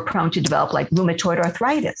much more prone to develop like rheumatoid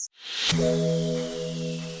arthritis.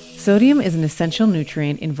 Sodium is an essential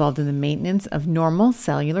nutrient involved in the maintenance of normal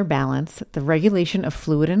cellular balance, the regulation of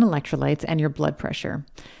fluid and electrolytes, and your blood pressure.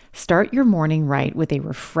 Start your morning right with a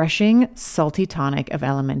refreshing, salty tonic of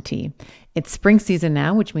LMNT. It's spring season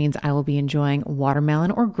now, which means I will be enjoying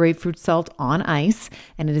watermelon or grapefruit salt on ice,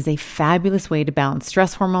 and it is a fabulous way to balance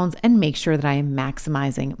stress hormones and make sure that I am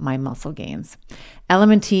maximizing my muscle gains.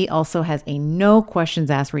 LMNT also has a no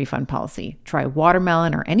questions asked refund policy. Try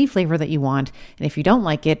watermelon or any flavor that you want, and if you don't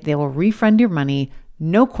like it, they will refund your money.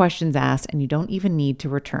 No questions asked, and you don't even need to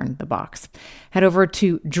return the box. Head over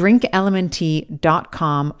to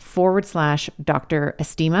drinklmnt.com/Dr.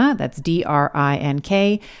 Estima. That's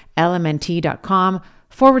DRINK,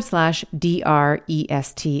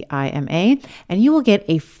 LMNT.com/DRESTIMA, and you will get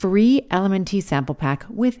a free LMNT sample pack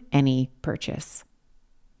with any purchase.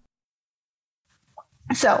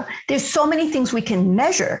 So there's so many things we can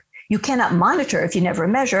measure. You cannot monitor if you never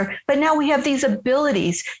measure, but now we have these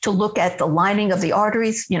abilities to look at the lining of the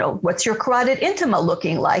arteries. What's your carotid intima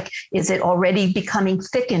looking like? Is it already becoming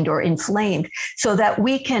thickened or inflamed? So that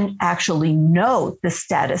we can actually know the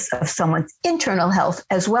status of someone's internal health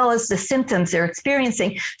as well as the symptoms they're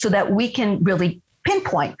experiencing, so that we can really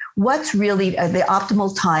pinpoint what's really the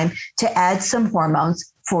optimal time to add some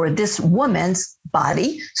hormones for this woman's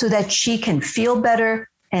body so that she can feel better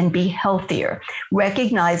and be healthier,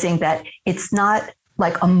 recognizing that it's not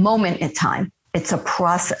like a moment in time. It's a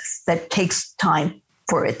process that takes time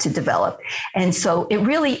for it to develop. And so it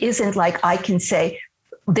really isn't like I can say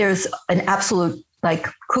there's an absolute like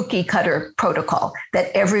cookie cutter protocol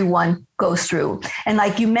that everyone goes through. And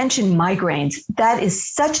like you mentioned, migraines, that is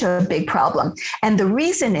such a big problem. And the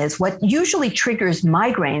reason is what usually triggers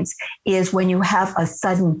migraines is when you have a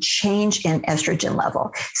sudden change in estrogen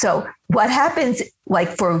level. So what happens, like,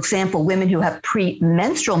 for example, women who have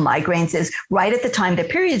premenstrual migraines is right at the time the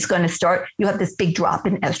period is going to start, you have this big drop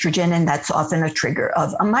in estrogen, and that's often a trigger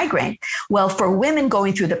of a migraine. Well, for women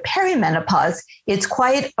going through the perimenopause, it's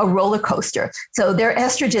quite a roller coaster. So their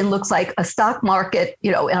estrogen looks like a stock market,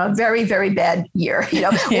 in a very, very bad year.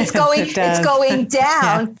 It's going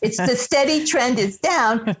down. It's the steady trend is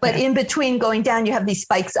down, but in between going down, you have these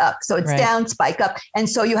spikes up. So it's down, spike up. And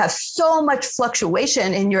so you have so much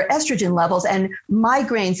fluctuation in your estrogen levels, and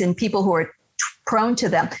migraines in people who are prone to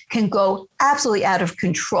them can go absolutely out of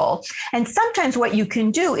control. And sometimes what you can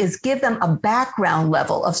do is give them a background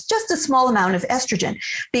level of just a small amount of estrogen,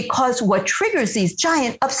 because what triggers these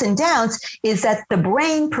giant ups and downs is that the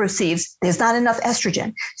brain perceives there's not enough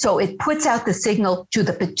estrogen. So it puts out the signal to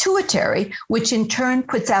the pituitary, which in turn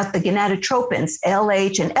puts out the gonadotropins,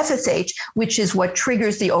 LH and FSH, which is what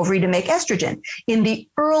triggers the ovary to make estrogen. In the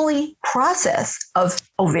early process of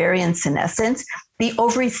ovarian senescence, the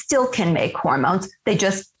ovary still can make hormones. They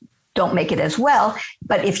just don't make it as well.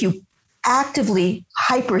 But if you actively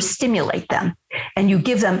hyperstimulate them and you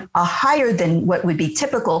give them a higher than what would be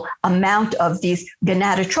typical amount of these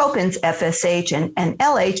gonadotropins, FSH and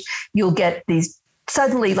LH, you'll get these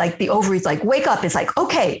suddenly, like, the ovaries like wake up. It's like,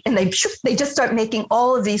 okay. And they just start making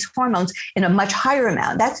all of these hormones in a much higher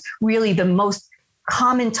amount. That's really the most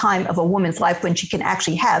common time of a woman's life when she can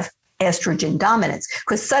actually have estrogen dominance,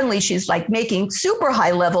 because suddenly she's like making super high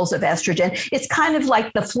levels of estrogen. It's kind of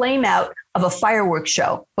like the flame out of a fireworks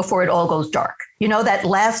show before it all goes dark. That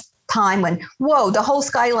last time when, whoa, the whole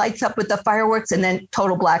sky lights up with the fireworks and then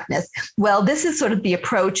total blackness. Well, this is sort of the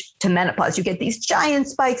approach to menopause. You get these giant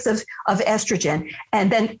spikes of estrogen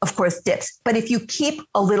and then, of course, dips. But if you keep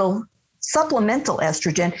a little supplemental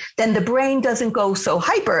estrogen, then the brain doesn't go so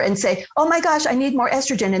hyper and say, oh my gosh, I need more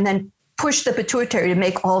estrogen, and then push the pituitary to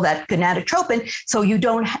make all that gonadotropin. So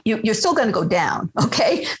you're still going to go down.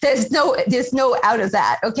 Okay. There's no out of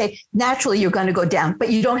that. Okay. Naturally, you're going to go down,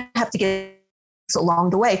 but you don't have to get along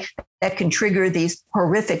the way that can trigger these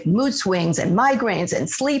horrific mood swings and migraines and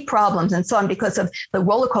sleep problems and so on because of the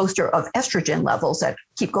roller coaster of estrogen levels that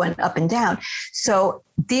keep going up and down. So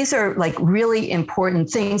these are like really important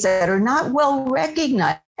things that are not well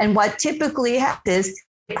recognized. And what typically happens is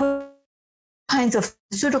they put kinds of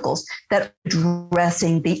pharmaceuticals that are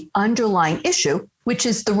addressing the underlying issue, which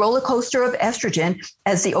is the roller coaster of estrogen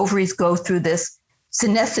as the ovaries go through this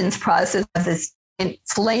senescence process of this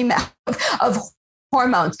flame out of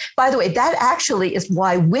hormones. By the way, that actually is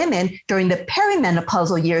why women during the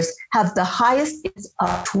perimenopausal years have the highest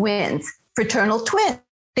of twins, fraternal twins,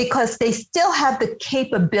 because they still have the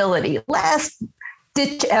capability, last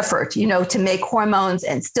ditch effort, to make hormones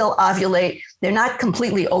and still ovulate. They're not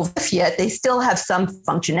completely over yet. They still have some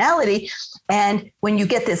functionality. And when you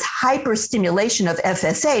get this hyperstimulation of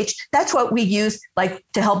FSH, that's what we use like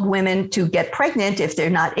to help women to get pregnant if they're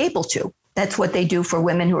not able to. That's what they do for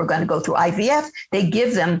women who are going to go through IVF. They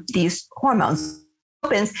give them these hormones,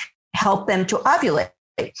 help them to ovulate.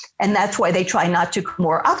 And that's why they try not to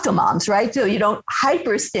more octomoms, right? So you don't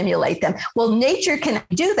hyperstimulate them. Well, nature can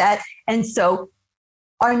do that. And so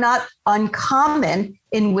are not uncommon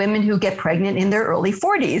in women who get pregnant in their early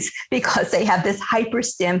 40s because they have this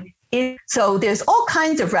hyperstim. So there's all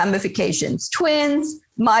kinds of ramifications, twins,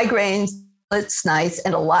 migraines, it's nice,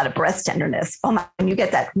 and a lot of breast tenderness. Oh my, when you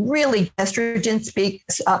get that really estrogen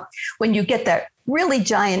when you get that really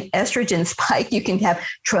giant estrogen spike, you can have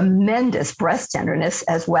tremendous breast tenderness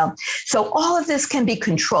as well. So all of this can be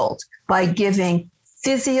controlled by giving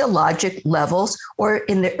physiologic levels, or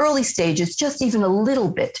in the early stages, just even a little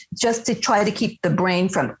bit, just to try to keep the brain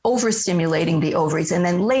from overstimulating the ovaries, and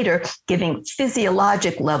then later giving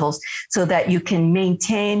physiologic levels so that you can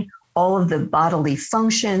maintain all of the bodily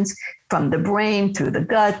functions from the brain through the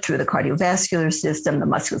gut, through the cardiovascular system, the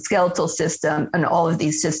musculoskeletal system, and all of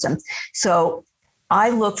these systems. So I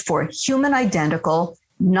look for human identical,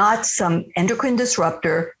 not some endocrine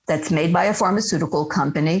disruptor that's made by a pharmaceutical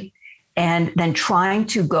company, and then trying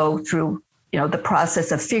to go through, the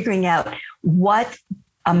process of figuring out what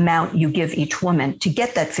amount you give each woman to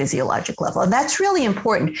get that physiologic level. And that's really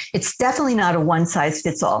important. It's definitely not a one size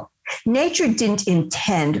fits all. Nature didn't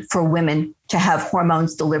intend for women to have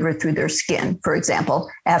hormones delivered through their skin, for example,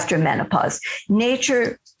 after menopause.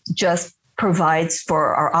 Nature just provides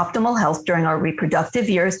for our optimal health during our reproductive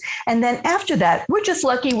years. And then after that, we're just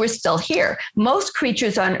lucky we're still here. Most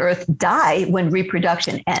creatures on Earth die when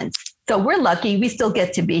reproduction ends. So we're lucky we still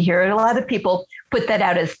get to be here. And a lot of people put that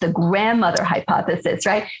out as the grandmother hypothesis,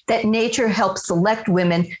 right? That nature helps select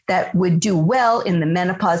women that would do well in the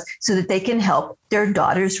menopause so that they can help their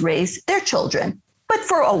daughters raise their children. But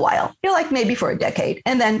for a while, like maybe for a decade,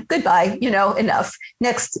 and then goodbye, enough.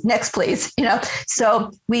 Next, please,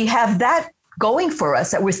 So we have that going for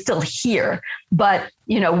us, that we're still here, but,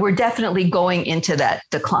 we're definitely going into that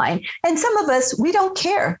decline. And some of us, we don't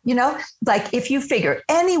care, like if you figure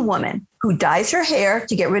any woman who dyes her hair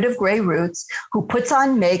to get rid of gray roots, who puts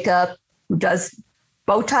on makeup, who does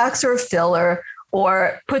Botox or filler,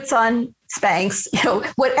 or puts on Spanx,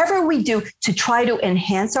 whatever we do to try to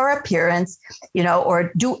enhance our appearance,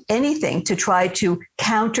 or do anything to try to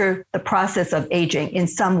counter the process of aging in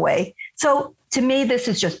some way. So to me, this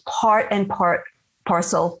is just part and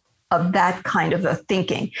parcel of that kind of a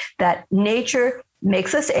thinking, that nature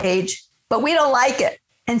makes us age, but we don't like it.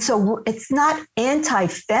 And so it's not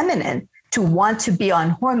anti-feminine to want to be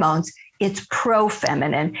on hormones. It's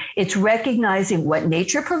pro-feminine. It's recognizing what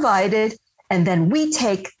nature provided, and then we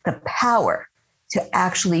take the power to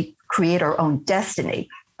actually create our own destiny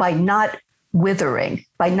by not withering,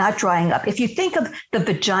 by not drying up. If you think of the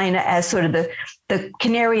vagina as sort of the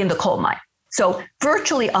canary in the coal mine, so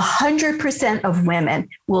virtually 100% of women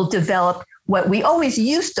will develop what we always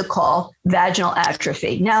used to call vaginal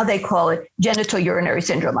atrophy. Now they call it genitourinary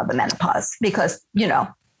syndrome of the menopause because,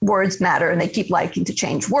 words matter and they keep liking to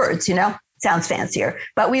change words, sounds fancier.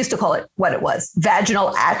 But we used to call it what it was,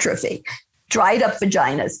 vaginal atrophy, dried up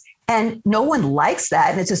vaginas. And no one likes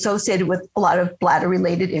that. And it's associated with a lot of bladder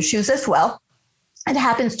related issues as well. It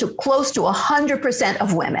happens to close to 100%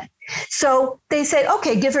 of women. So they say,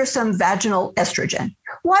 okay, give her some vaginal estrogen.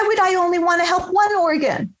 Why would I only want to help one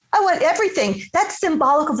organ? I want everything. That's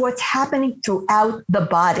symbolic of what's happening throughout the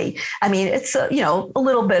body. I mean, it's a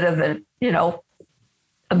little bit of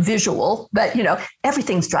a visual, but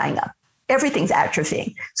everything's drying up. Everything's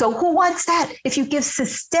atrophying. So who wants that? If you give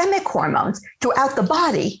systemic hormones throughout the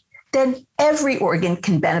body, then every organ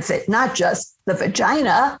can benefit, not just the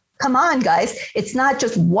vagina, come on, guys. It's not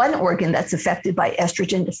just one organ that's affected by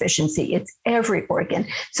estrogen deficiency. It's every organ.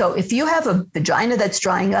 So if you have a vagina that's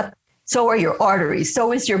drying up, so are your arteries,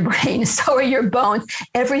 so is your brain, so are your bones.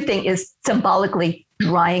 Everything is symbolically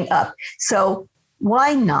drying up. So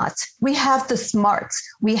why not? We have the smarts,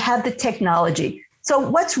 we have the technology. So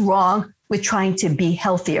what's wrong with trying to be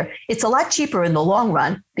healthier? It's a lot cheaper in the long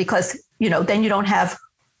run because, then you don't have,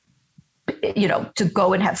 to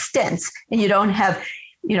go and have stents, and you don't have,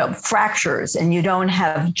 fractures, and you don't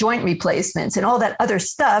have joint replacements and all that other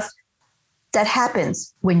stuff that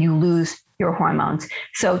happens when you lose your hormones.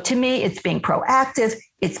 So to me, it's being proactive,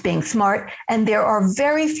 it's being smart, and there are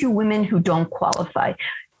very few women who don't qualify.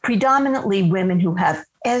 Predominantly women who have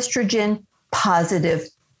estrogen positive,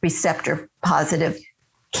 receptor positive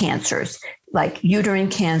cancers, like uterine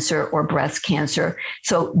cancer or breast cancer.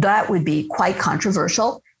 So that would be quite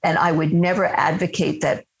controversial. And I would never advocate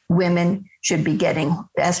that women should be getting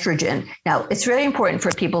estrogen. Now, it's really important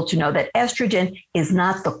for people to know that estrogen is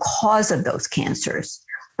not the cause of those cancers.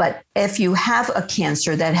 But if you have a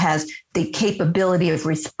cancer that has the capability of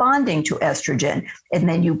responding to estrogen, and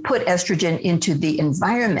then you put estrogen into the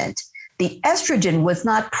environment, the estrogen was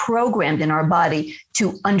not programmed in our body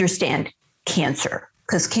to understand cancer,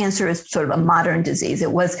 because cancer is sort of a modern disease. There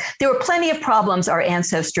were plenty of problems our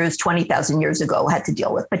ancestors 20,000 years ago had to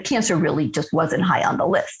deal with, but cancer really just wasn't high on the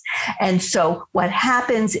list. And so what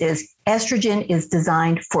happens is estrogen is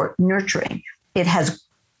designed for nurturing. It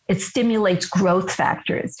stimulates growth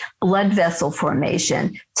factors, blood vessel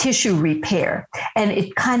formation, tissue repair, and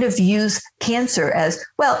it kind of views cancer as,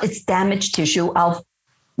 well, it's damaged tissue. I'll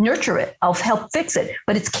nurture it. I'll help fix it,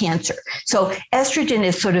 but it's cancer. So estrogen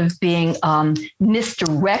is sort of being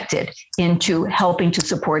misdirected into helping to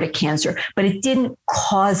support a cancer, but it didn't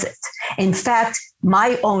cause it. In fact,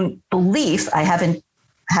 my own belief, I haven't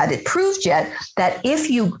had it proved yet, that if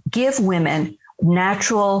you give women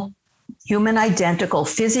natural, human identical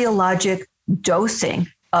physiologic dosing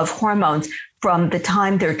of hormones from the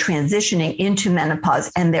time they're transitioning into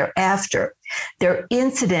menopause and thereafter, their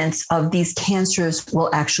incidence of these cancers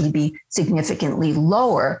will actually be significantly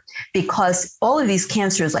lower, because all of these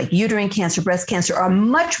cancers like uterine cancer, breast cancer are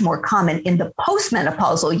much more common in the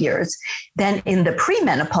postmenopausal years than in the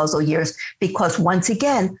premenopausal years, because once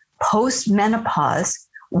again, postmenopause,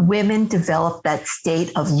 women develop that state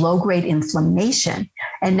of low-grade inflammation.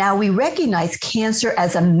 And now we recognize cancer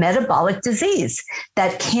as a metabolic disease,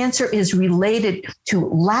 that cancer is related to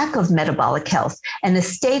lack of metabolic health and a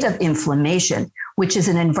state of inflammation, which is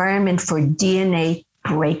an environment for DNA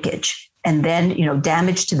breakage. And then,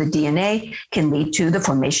 damage to the DNA can lead to the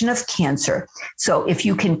formation of cancer. So if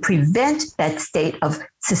you can prevent that state of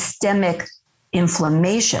systemic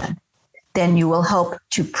inflammation, then you will help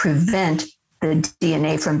to prevent the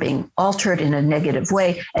DNA from being altered in a negative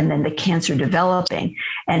way, and then the cancer developing.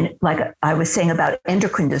 And like I was saying about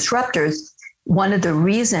endocrine disruptors, one of the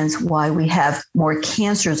reasons why we have more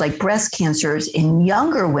cancers like breast cancers in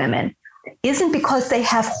younger women isn't because they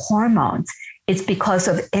have hormones. It's because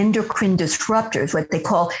of endocrine disruptors, what they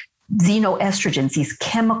call xenoestrogens, these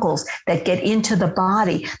chemicals that get into the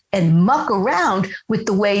body and muck around with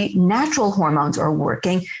the way natural hormones are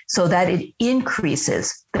working, so that it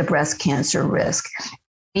increases the breast cancer risk.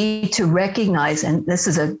 We need to recognize, and this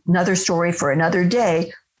is another story for another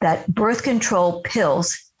day, that birth control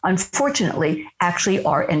pills, unfortunately, actually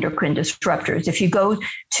are endocrine disruptors. If you go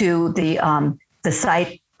to the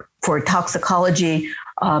site for toxicology,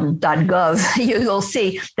 .gov, you'll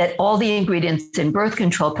see that all the ingredients in birth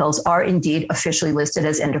control pills are indeed officially listed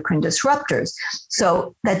as endocrine disruptors.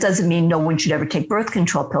 So that doesn't mean no one should ever take birth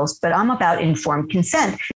control pills, but I'm about informed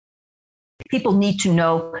consent. People need to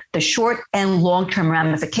know the short and long-term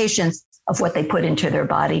ramifications of what they put into their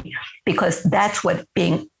body, because that's what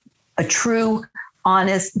being a true,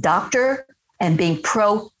 honest doctor and being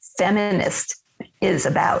pro-feminist is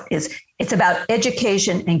about. It's about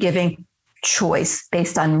education and giving choice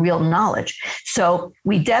based on real knowledge. So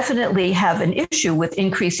we definitely have an issue with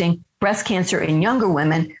increasing breast cancer in younger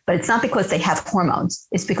women, but it's not because they have hormones.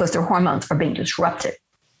 It's because their hormones are being disrupted.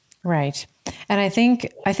 Right. And I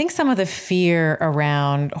think some of the fear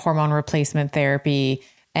around hormone replacement therapy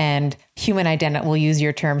and we'll use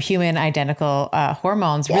your term, human identical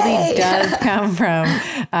hormones, really does come from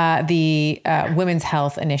the Women's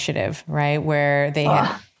Health Initiative, right? Where they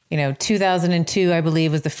had 2002, I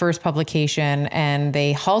believe, was the first publication, and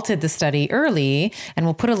they halted the study early. And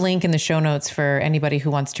we'll put a link in the show notes for anybody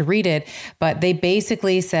who wants to read it. But they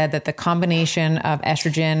basically said that the combination of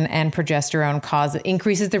estrogen and progesterone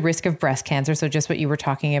increases the risk of breast cancer. So just what you were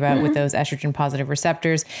talking about with those estrogen positive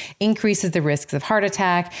receptors, increases the risks of heart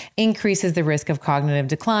attack, increases the risk of cognitive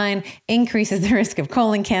decline, increases the risk of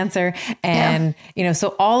colon cancer. And,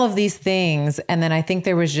 so all of these things. And then I think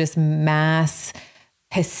there was just mass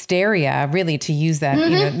hysteria, really, to use that,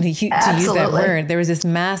 to use that word. There was this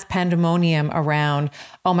mass pandemonium around,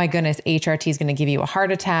 oh my goodness, HRT is going to give you a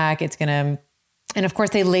heart attack. It's going to, and of course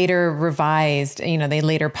they later revised, they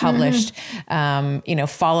later published,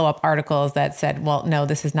 follow-up articles that said, well, no,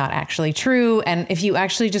 this is not actually true. And if you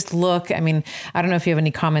actually just look, I don't know if you have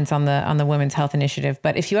any comments on the Women's Health Initiative,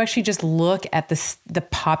 but if you actually just look at the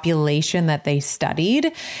population that they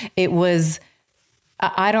studied, it was,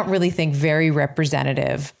 I don't really think, very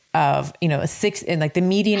representative of, the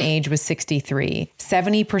median age was 63,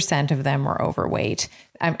 70% of them were overweight.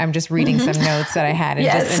 I'm just reading some notes that I had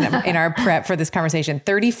in our prep for this conversation.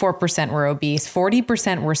 34% were obese,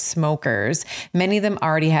 40% were smokers. Many of them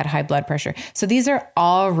already had high blood pressure. So these are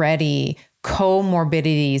already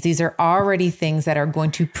comorbidities. These are already things that are going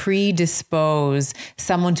to predispose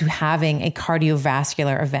someone to having a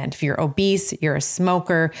cardiovascular event. If you're obese, you're a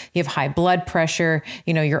smoker, you have high blood pressure,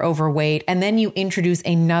 you're overweight, and then you introduce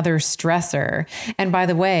another stressor. And by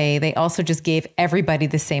the way, they also just gave everybody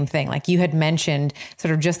the same thing. Like you had mentioned,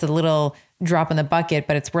 sort of just a little drop in the bucket,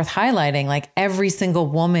 but it's worth highlighting, like every single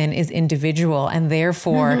woman is individual, and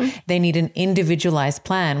therefore they need an individualized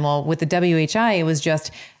plan. Well, with the WHI, it was just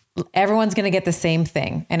everyone's going to get the same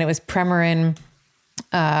thing. And it was Premarin,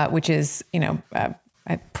 which is,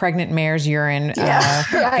 a pregnant mare's urine,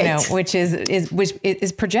 which is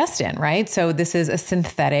progestin, right? So this is a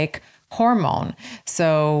synthetic hormone.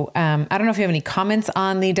 So I don't know if you have any comments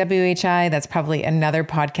on the WHI. That's probably another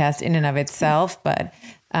podcast in and of itself, but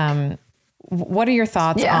what are your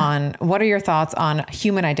thoughts on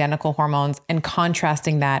human identical hormones and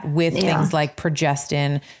contrasting that with things like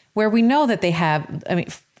progestin, where we know that they have,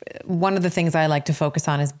 one of the things I like to focus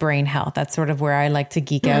on is brain health. That's sort of where I like to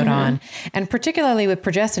geek out on. And particularly with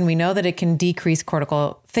progestin, we know that it can decrease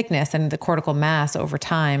cortical thickness and the cortical mass over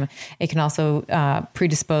time. It can also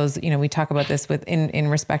predispose, we talk about this in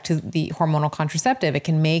respect to the hormonal contraceptive. It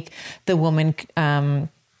can make the woman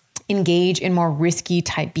engage in more risky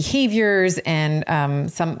type behaviors, and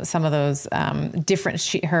some of those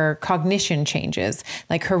her cognition changes,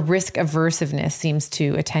 like her risk aversiveness seems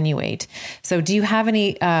to attenuate. So do you have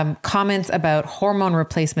any comments about hormone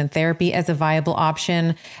replacement therapy as a viable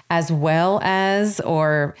option, as well as,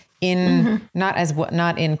 or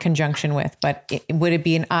not in conjunction with, but would it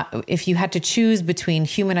be if you had to choose between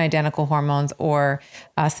human identical hormones or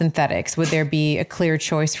synthetics, would there be a clear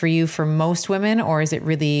choice for you for most women, or is it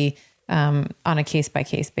really on a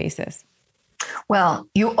case-by-case basis? Well,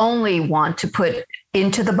 you only want to put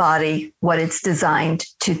into the body what it's designed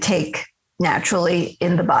to take naturally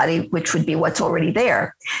in the body, which would be what's already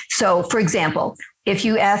there. So, for example, if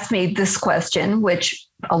you ask me this question, which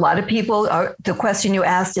a lot of people the question you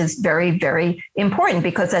asked is very, very important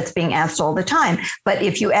because that's being asked all the time. But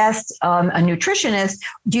if you asked a nutritionist,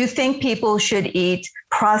 do you think people should eat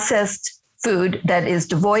processed food that is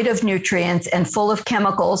devoid of nutrients and full of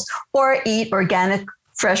chemicals, or eat organic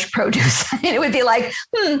fresh produce? It would be like,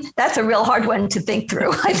 that's a real hard one to think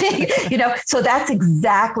through, I think, so that's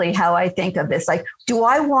exactly how I think of this. Like, do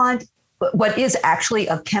I want what is actually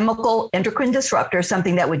a chemical endocrine disruptor,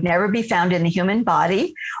 something that would never be found in the human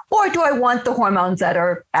body? Or do I want the hormones that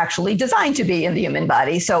are actually designed to be in the human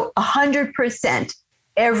body? So 100%,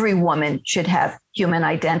 every woman should have human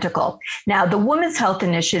identical. Now, the Women's Health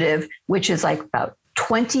Initiative, which is like about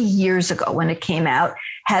 20 years ago when it came out,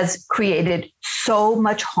 has created so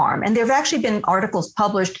much harm. And there have actually been articles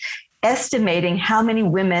published estimating how many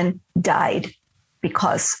women died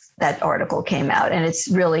because that article came out. And it's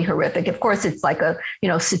really horrific. Of course, it's like a,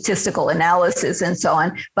 statistical analysis and so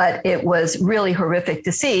on, but it was really horrific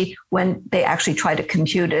to see when they actually tried to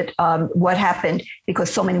compute it, what happened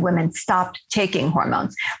because so many women stopped taking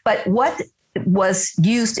hormones. But what was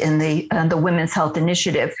used in the Women's Health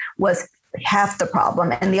Initiative was half the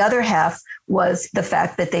problem. And the other half was the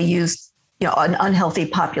fact that they used an unhealthy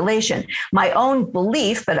population. My own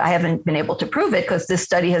belief, but I haven't been able to prove it because this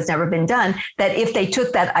study has never been done, that if they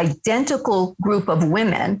took that identical group of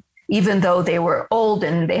women, even though they were old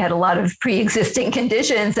and they had a lot of pre-existing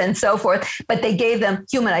conditions and so forth, but they gave them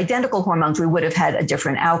human identical hormones, we would have had a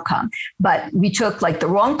different outcome. But we took like the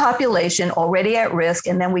wrong population already at risk,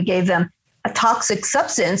 and then we gave them a toxic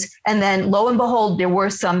substance. And then lo and behold, there were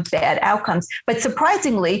some bad outcomes. But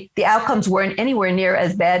surprisingly, the outcomes weren't anywhere near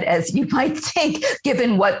as bad as you might think,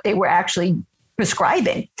 given what they were actually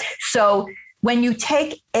prescribing. So when you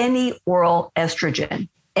take any oral estrogen,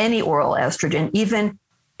 even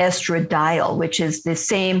estradiol, which is the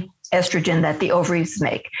same estrogen that the ovaries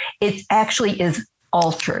make, it actually is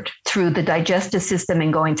altered through the digestive system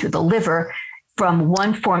and going through the liver from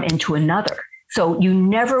one form into another. So you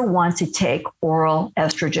never want to take oral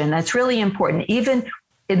estrogen. That's really important, even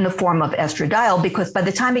in the form of estradiol, because by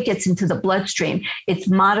the time it gets into the bloodstream, it's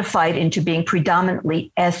modified into being predominantly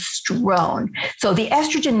estrone. So the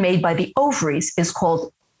estrogen made by the ovaries is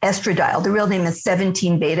called estradiol. The real name is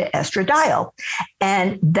 17-beta estradiol.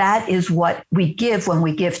 And that is what we give when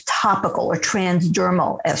we give topical or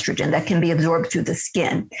transdermal estrogen that can be absorbed through the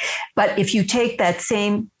skin. But if you take that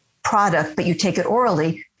same product, but you take it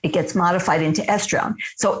orally, it gets modified into estrone.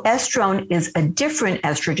 So estrone is a different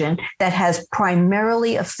estrogen that has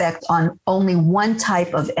primarily effect on only one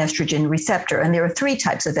type of estrogen receptor. And there are 3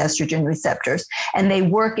 types of estrogen receptors, and they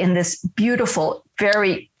work in this beautiful,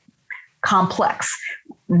 very complex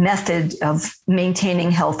method of maintaining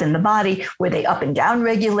health in the body, where they up and down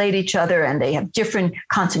regulate each other, and they have different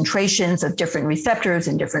concentrations of different receptors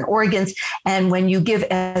in different organs. And when you give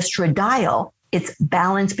estradiol, it's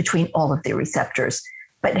balanced between all of the receptors,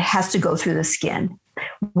 but it has to go through the skin.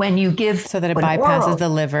 When you give so that it bypasses oral, the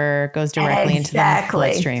liver, goes directly into the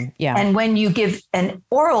bloodstream. Yeah. And when you give an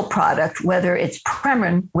oral product, whether it's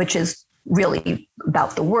Premarin, which is really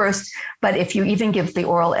about the worst, but if you even give the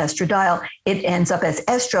oral estradiol, it ends up as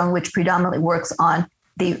estrone, which predominantly works on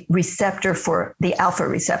the receptor for the alpha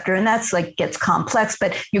receptor. And that's like gets complex,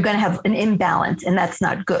 but you're going to have an imbalance, and that's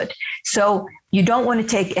not good. So you don't want to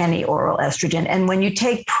take any oral estrogen. And when you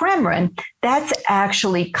take Premarin, that's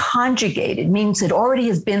actually conjugated, means it already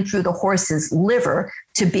has been through the horse's liver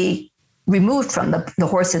to be removed from the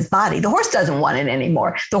horse's body. The horse doesn't want it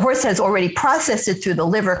anymore. The horse has already processed it through the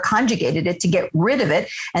liver, conjugated it to get rid of it,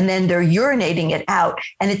 and then they're urinating it out.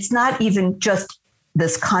 And it's not even just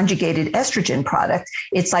this conjugated estrogen product.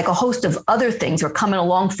 It's like a host of other things are coming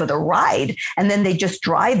along for the ride, and then they just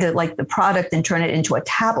dry the product and turn it into a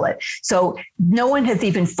tablet. So no one has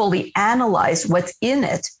even fully analyzed what's in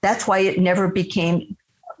it. That's why it never became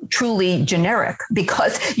truly generic,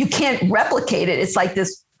 because you can't replicate it. It's like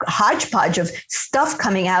this hodgepodge of stuff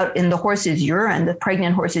coming out in the horse's urine, the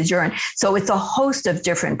pregnant horse's urine. So it's a host of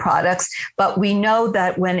different products, but we know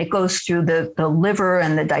that when it goes through the liver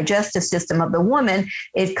and the digestive system of the woman,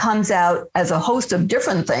 it comes out as a host of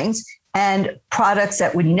different things and products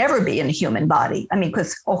that would never be in a human body. I mean,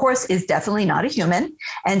 because a horse is definitely not a human.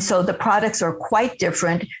 And so the products are quite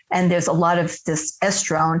different. And there's a lot of this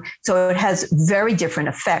estrone. So it has very different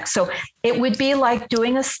effects. So it would be like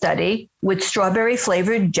doing a study with strawberry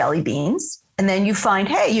flavored jelly beans. And then you find,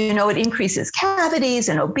 hey, it increases cavities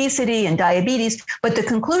and obesity and diabetes. But the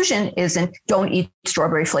conclusion isn't don't eat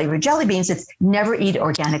strawberry flavored jelly beans. It's never eat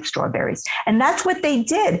organic strawberries. And that's what they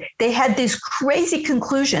did. They had this crazy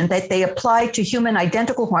conclusion that they applied to human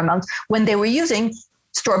identical hormones when they were using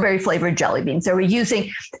strawberry flavored jelly beans. They were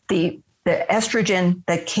using the estrogen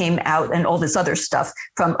that came out and all this other stuff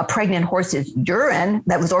from a pregnant horse's urine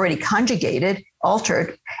that was already conjugated,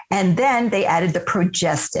 altered. And then they added the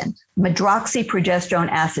progestin, medroxyprogesterone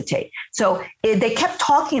acetate. So they kept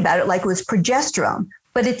talking about it like it was progesterone,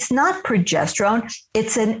 but it's not progesterone.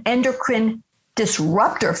 It's an endocrine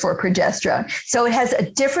disruptor for progesterone. So it has a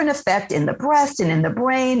different effect in the breast and in the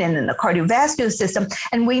brain and in the cardiovascular system.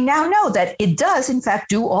 And we now know that it does, in fact,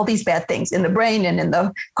 do all these bad things in the brain and in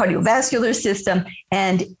the cardiovascular system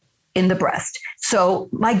and in the breast. So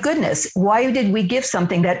my goodness, why did we give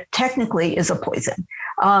something that technically is a poison?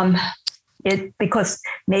 Because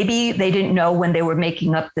maybe they didn't know when they were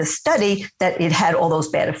making up this study that it had all those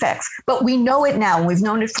bad effects. But we know it now, and we've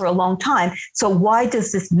known it for a long time. So why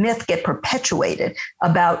does this myth get perpetuated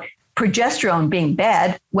about progesterone being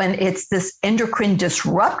bad when it's this endocrine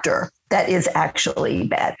disruptor that is actually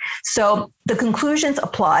bad? So the conclusions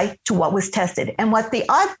apply to what was tested. And what the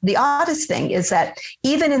oddest thing is that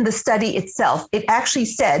even in the study itself, it actually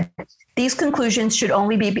said these conclusions should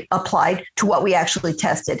only be applied to what we actually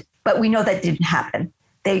tested. But we know that didn't happen.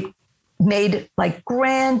 They made like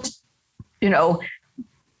grand,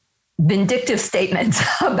 vindictive statements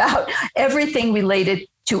about everything related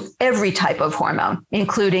to every type of hormone,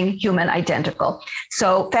 including human identical.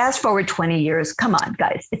 So fast forward 20 years, come on,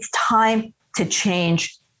 guys, it's time to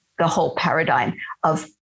change the whole paradigm of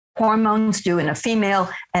hormones do in a female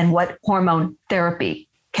and what hormone therapy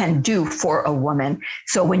can do for a woman.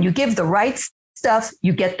 So when you give the right stuff,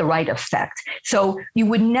 you get the right effect. So you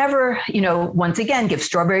would never, once again, give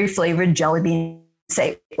strawberry flavored jelly beans,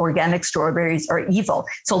 say organic strawberries are evil.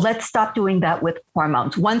 So let's stop doing that with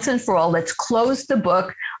hormones. Once and for all, let's close the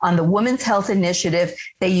book on the Women's Health Initiative.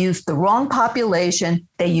 They used the wrong population.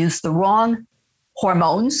 They used the wrong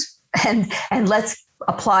hormones, and let's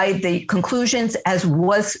apply the conclusions as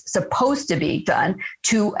was supposed to be done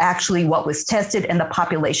to actually what was tested and the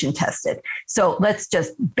population tested. So let's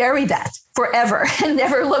just bury that forever and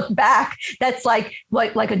never look back. That's like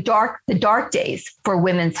the dark days for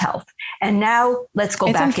women's health. And now let's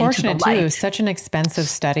go back into the light. It's unfortunate too, such an expensive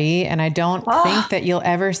study. And I don't think that you'll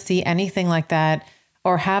ever see anything like that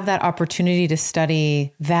or have that opportunity to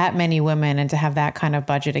study that many women and to have that kind of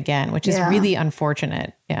budget again, which is really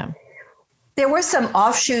unfortunate. Yeah. There were some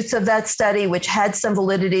offshoots of that study, which had some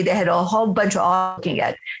validity. They had a whole bunch of looking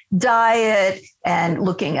at diet and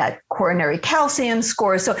looking at coronary calcium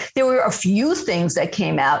scores. So there were a few things that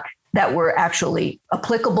came out that were actually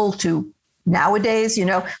applicable to nowadays,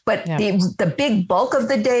 but the big bulk of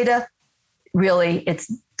the data, really,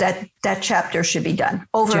 it's that chapter should be done.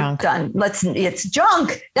 Done. It's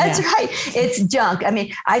junk. That's right. It's junk. I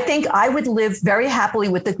mean, I think I would live very happily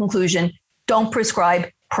with the conclusion, don't prescribe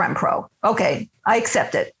Prempro. Okay, I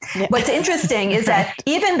accept it. Yeah. What's interesting is that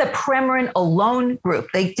even the Premarin alone group,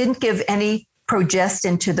 they didn't give any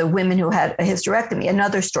progestin to the women who had a hysterectomy.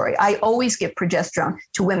 Another story. I always give progesterone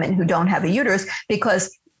to women who don't have a uterus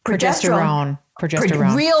because progesterone.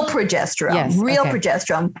 Real progesterone,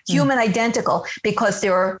 progesterone, human identical, because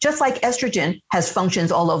there are, just like estrogen has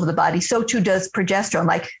functions all over the body, so too does progesterone.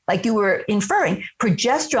 Like you were inferring,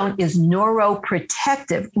 progesterone is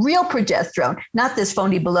neuroprotective, real progesterone, not this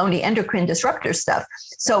phony baloney endocrine disruptor stuff.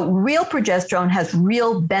 So real progesterone has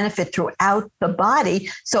real benefit throughout the body.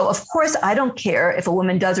 So of course, I don't care if a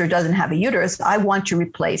woman does or doesn't have a uterus. I want to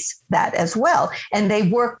replace that as well. And they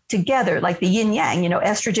work together like the yin yang,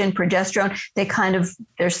 estrogen, progesterone,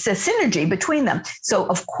 there's a synergy between them. So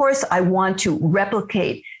of course, I want to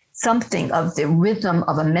replicate something of the rhythm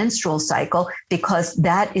of a menstrual cycle because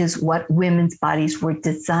that is what women's bodies were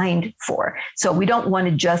designed for. So we don't want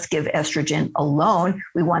to just give estrogen alone.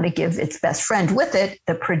 We want to give its best friend with it,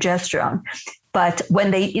 the progesterone. But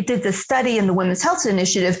when they did the study in the Women's Health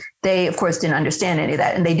Initiative, they, of course, didn't understand any of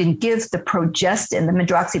that. And they didn't give the progestin, the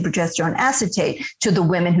medroxyprogesterone acetate, to the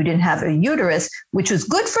women who didn't have a uterus, which was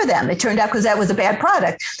good for them. It turned out because that was a bad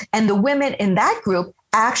product. And the women in that group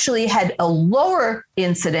actually had a lower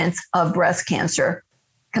incidence of breast cancer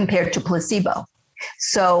compared to placebo.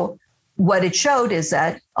 So what it showed is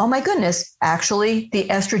that, oh my goodness, actually the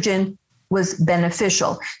estrogen was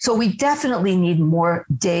beneficial. So we definitely need more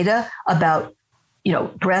data about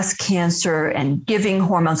breast cancer and giving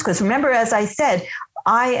hormones. Because remember, as I said,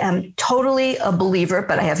 I am totally a believer,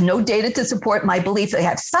 but I have no data to support my belief. I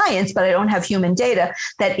have science, but I don't have human data,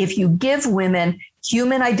 that if you give women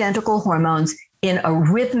human identical hormones in a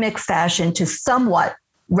rhythmic fashion to somewhat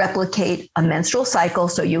replicate a menstrual cycle,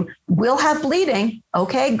 so you will have bleeding.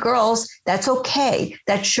 Okay, girls, that's okay.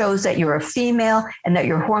 That shows that you're a female and that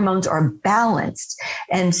your hormones are balanced.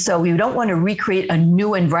 And so you don't want to recreate a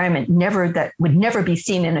new environment, that would never be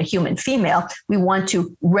seen in a human female. We want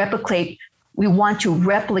to replicate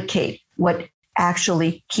what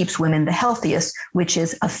actually keeps women the healthiest, which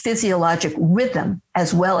is a physiologic rhythm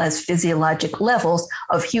as well as physiologic levels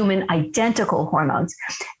of human identical hormones.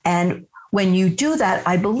 And when you do that,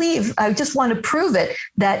 I just want to prove it,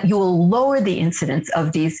 that you'll lower the incidence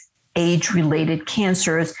of these age-related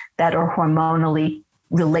cancers that are hormonally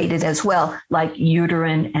related as well, like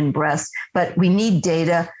uterine and breast. But we need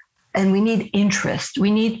data and we need interest.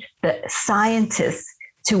 We need the scientists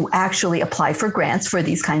to actually apply for grants for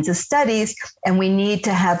these kinds of studies. And we need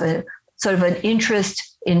to have a sort of an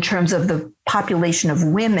interest in terms of the population of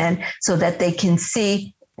women so that they can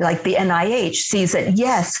see, like the NIH sees that,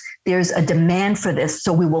 yes, there's a demand for this,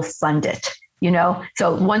 so we will fund it,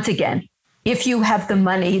 So once again, if you have the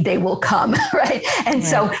money, they will come, right? And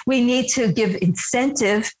so we need to give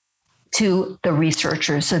incentive to the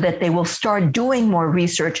researchers so that they will start doing more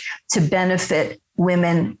research to benefit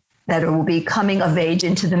women that will be coming of age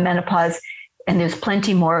into the menopause. And there's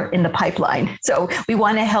plenty more in the pipeline. So we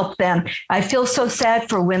want to help them. I feel so sad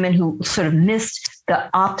for women who sort of missed the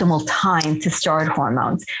optimal time to start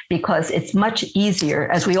hormones, because it's much easier,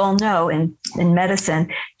 as we all know in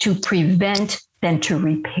medicine, to prevent than to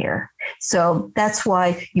repair. So that's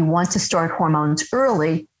why you want to start hormones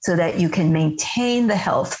early so that you can maintain the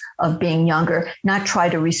health of being younger, not try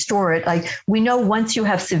to restore it. Like we know once you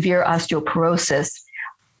have severe osteoporosis,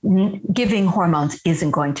 giving hormones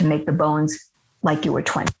isn't going to make the bones like you were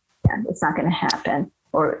 20. It's not going to happen.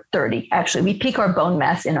 or 30. Actually, we peak our bone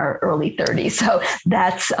mass in our early 30s. So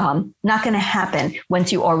that's not going to happen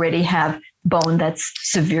once you already have bone that's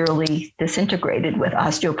severely disintegrated with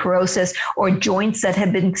osteoporosis or joints that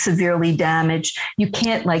have been severely damaged. You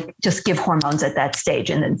can't like just give hormones at that stage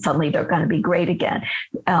and then suddenly they're going to be great again.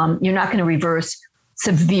 You're not going to reverse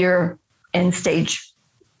severe end stage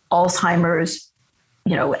Alzheimer's,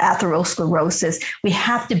 atherosclerosis. We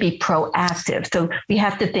have to be proactive. So we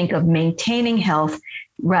have to think of maintaining health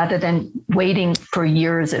rather than waiting for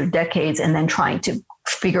years or decades and then trying to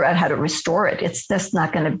figure out how to restore it. That's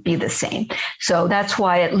not going to be the same. So that's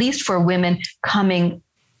why, at least for women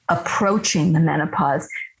approaching the menopause,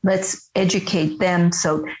 let's educate them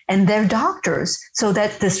and their doctors so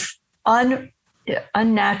that this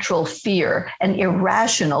unnatural fear and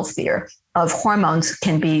irrational fear of hormones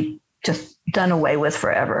can be just done away with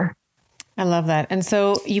forever. I love that. And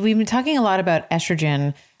so we've been talking a lot about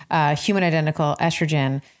estrogen, human identical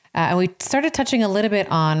estrogen. And we started touching a little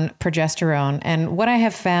bit on progesterone, and what I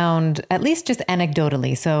have found, at least just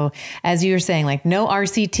anecdotally. So as you were saying, like no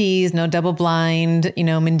RCTs, no double blind,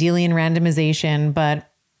 Mendelian randomization, but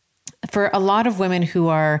for a lot of women who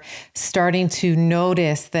are starting to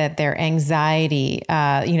notice that their anxiety,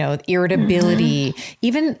 irritability,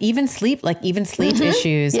 even sleep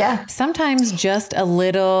issues, sometimes just a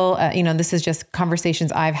little, this is just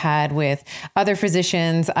conversations I've had with other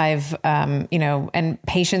physicians. And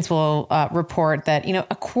patients will report that,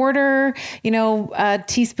 a quarter, a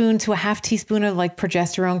teaspoon to a half teaspoon of like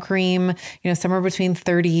progesterone cream, somewhere between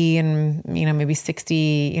 30 and, maybe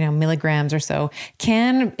 60, milligrams or so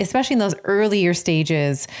can, especially in those earlier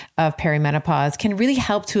stages of perimenopause, can really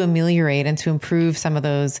help to ameliorate and to improve some of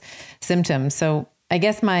those symptoms. So I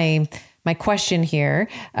guess my question here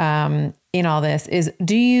in all this is,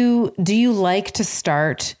 do you like to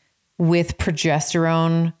start with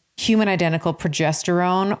progesterone, human identical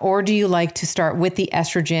progesterone, or do you like to start with the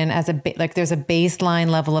estrogen as there's a baseline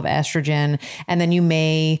level of estrogen, and then you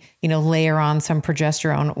may, layer on some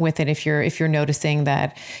progesterone with it if you're noticing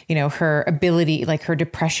that, her ability, like her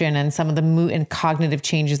depression and some of the mood and cognitive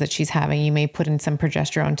changes that she's having, you may put in some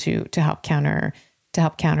progesterone to help counter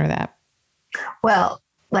that. Well,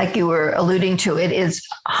 like you were alluding to, it is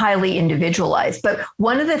highly individualized. But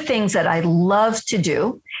one of the things that I love to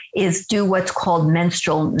do is do what's called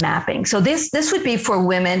menstrual mapping. So this would be for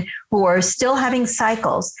women who are still having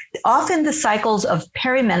cycles. Often the cycles of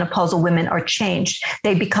perimenopausal women are changed.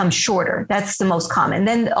 They become shorter. That's the most common.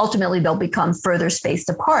 Then ultimately they'll become further spaced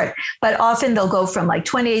apart. But often they'll go from like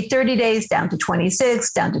 28, 30 days down to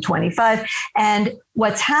 26, down to 25. And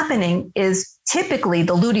what's happening is typically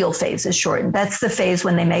the luteal phase is shortened. That's the phase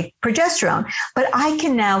when they make progesterone. But I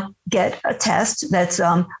can now get a test that's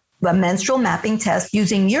a menstrual mapping test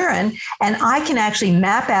using urine, and I can actually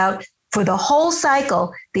map out for the whole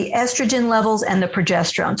cycle the estrogen levels and the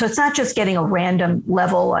progesterone. So it's not just getting a random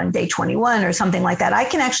level on day 21 or something like that. I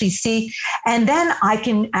can actually see, and then I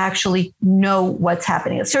can actually know what's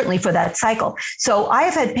happening, certainly for that cycle. So I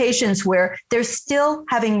have had patients where they're still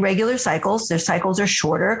having regular cycles. Their cycles are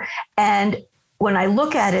shorter, and when I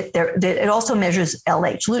look at it, it also measures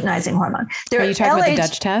LH, luteinizing hormone. Are you talking about the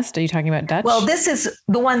Dutch test? Are you talking about Dutch? Well, this is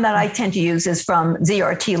the one that I tend to use is from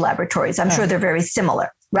ZRT Laboratories. I'm sure they're very similar,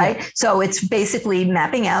 right? Yeah. So it's basically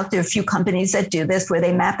mapping out. There are a few companies that do this where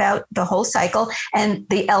they map out the whole cycle, and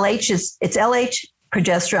the LH it's LH,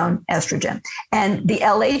 progesterone, estrogen. And the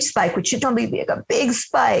LH spike, which should normally be a big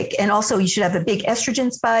spike, and also you should have a big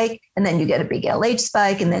estrogen spike, and then you get a big LH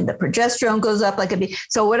spike, and then the progesterone goes up like a big.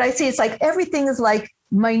 So what I see is like everything is like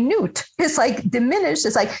minute. It's like diminished.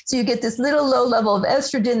 It's like, so you get this little low level of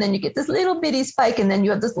estrogen, then you get this little bitty spike, and then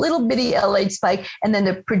you have this little bitty LH spike, and then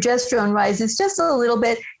the progesterone rises just a little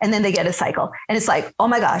bit, and then they get a cycle. And it's like, oh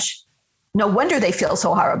my gosh, no wonder they feel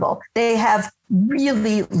so horrible. They have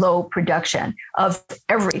really low production of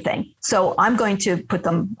everything. So I'm going to put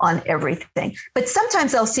them on everything. But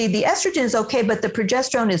sometimes I'll see the estrogen is okay, but the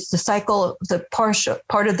progesterone is the cycle, the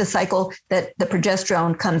part of the cycle that the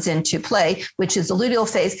progesterone comes into play, which is the luteal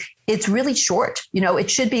phase. It's really short. It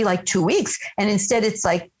should be like 2 weeks. And instead it's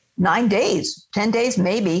like 9 days, 10 days,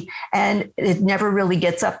 maybe, and it never really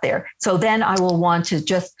gets up there. So then I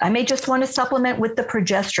may just want to supplement with the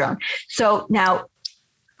progesterone. So now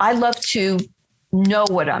I love to know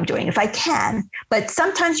what I'm doing if I can, but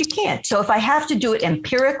sometimes you can't. So if I have to do it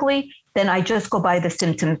empirically, then I just go by the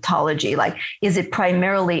symptomatology. Like, is it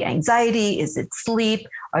primarily anxiety? Is it sleep?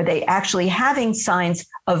 Are they actually having signs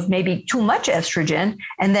of maybe too much estrogen?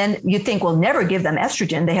 And then you think, well, never give them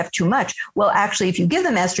estrogen. They have too much. Well, actually, if you give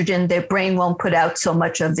them estrogen, their brain won't put out so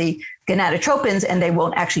much of the gonadotropins and they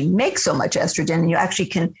won't actually make so much estrogen. And you actually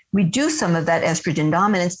can reduce some of that estrogen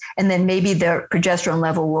dominance. And then maybe their progesterone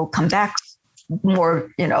level will come back more,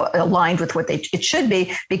 aligned with what it should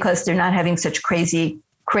be, because they're not having such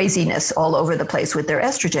craziness all over the place with their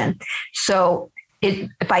estrogen. So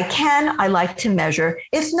if I can, I like to measure.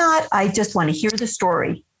 If not, I just want to hear the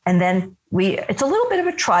story. And then it's a little bit of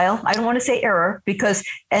a trial. I don't want to say error,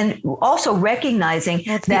 and also recognizing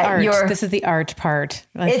that this is the art part.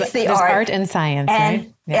 It's the art and science, and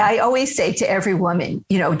right? Yeah. I always say to every woman,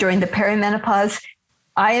 during the perimenopause,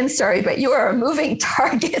 I am sorry, but you are a moving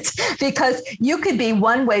target, because you could be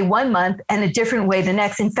one way one month and a different way the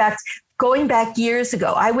next. In fact, going back years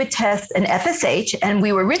ago, I would test an FSH, and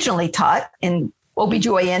we were originally taught in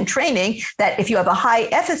OBGYN training that if you have a high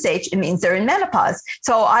FSH, it means they're in menopause.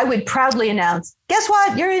 So I would proudly announce, guess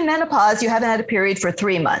what? You're in menopause. You haven't had a period for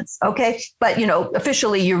 3 months. Okay. But,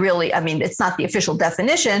 officially it's not the official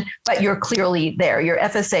definition, but you're clearly there. Your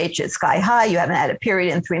FSH is sky high. You haven't had a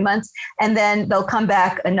period in 3 months. And then they'll come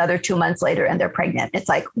back another 2 months later and they're pregnant. It's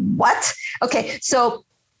like, what? Okay. So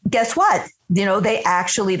guess what? They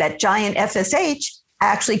actually, that giant FSH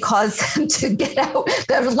actually caused them to get out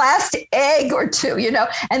the last egg or two,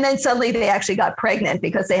 and then suddenly they actually got pregnant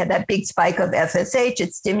because they had that big spike of FSH.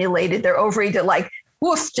 It stimulated their ovary to like,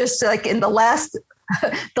 woof, just like in the last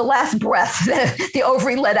breath, the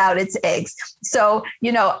ovary let out its eggs. So,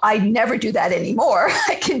 I never do that anymore,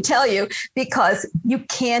 I can tell you, because you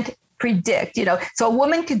can't predict, so a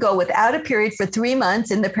woman could go without a period for 3 months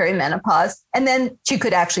in the perimenopause, and then she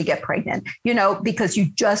could actually get pregnant, because you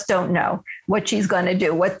just don't know what she's going to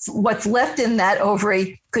do. What's left in that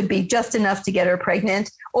ovary could be just enough to get her pregnant,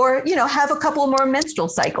 or, have a couple more menstrual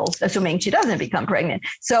cycles, assuming she doesn't become pregnant.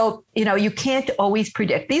 So, you can't always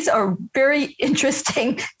predict. These are very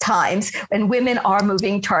interesting times, and women are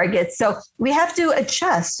moving targets. So we have to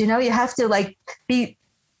adjust, you have to be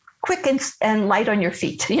quick and light on your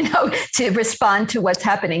feet, to respond to what's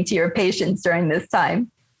happening to your patients during this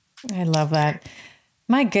time. I love that.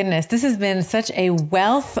 My goodness, this has been such a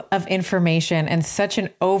wealth of information and such an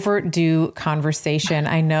overdue conversation.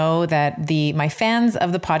 I know that my fans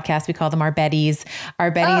of the podcast, we call them our Betties.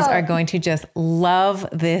 Our Betties are going to just love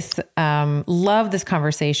this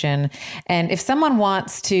conversation. And if someone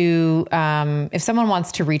wants to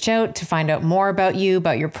reach out to find out more about you,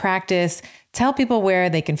 about your practice, tell people where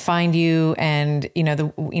they can find you, and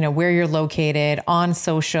where you're located on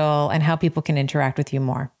social, and how people can interact with you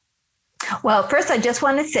more. Well, first, I just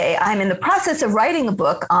want to say I'm in the process of writing a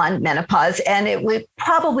book on menopause, and it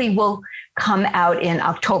probably will come out in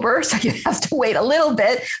October. So you have to wait a little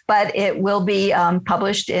bit, but it will be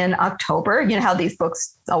published in October. You know how these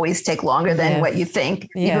books always take longer than what you think.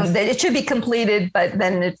 Yes. It should be completed, but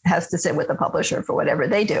then it has to sit with the publisher for whatever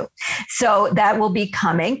they do. So that will be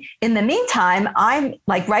coming. In the meantime, I'm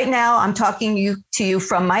right now, I'm talking to you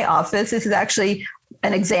from my office. This is actually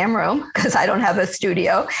an exam room because I don't have a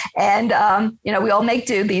studio. And, we all make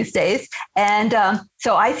do these days. And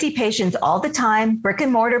so I see patients all the time, brick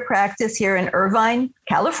and mortar practice here in Irvine,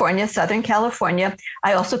 California, Southern California.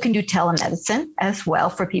 I also can do telemedicine as well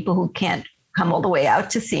for people who can't come all the way out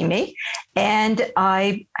to see me. And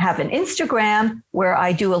I have an Instagram where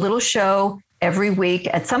I do a little show every week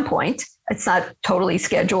at some point. It's not totally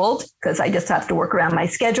scheduled because I just have to work around my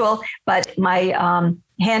schedule. But my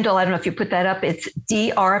handle, I don't know if you put that up, it's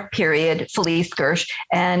Dr. Felice Gersh.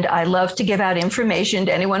 And I love to give out information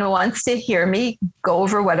to anyone who wants to hear me go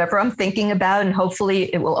over whatever I'm thinking about. And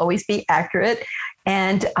hopefully it will always be accurate.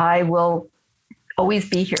 And I will always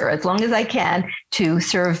be here as long as I can to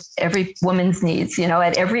serve every woman's needs,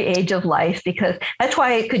 at every age of life, because that's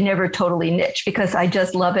why I could never totally niche, because I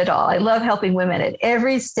just love it all. I love helping women at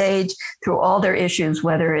every stage through all their issues,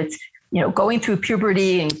 whether it's going through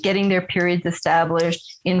puberty and getting their periods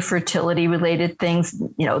established, infertility related things,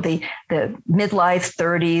 the midlife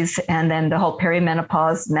 30s, and then the whole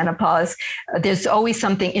perimenopause, menopause. There's always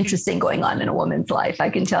something interesting going on in a woman's life. I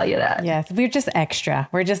can tell you that. Yes. We're just extra.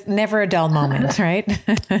 We're just never a dull moment, right?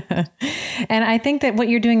 And I think that what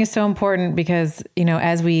you're doing is so important because,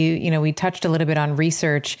 as we touched a little bit on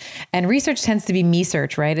research, and research tends to be me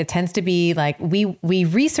search, right? It tends to be like we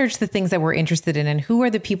research the things that we're interested in, and who are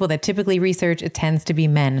the people that typically research. It tends to be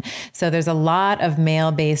men. So there's a lot of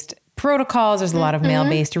male-based protocols. There's a lot of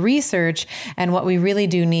male-based research. And what we really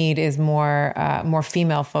do need is more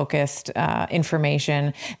female-focused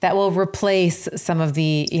information that will replace some of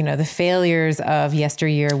the, the failures of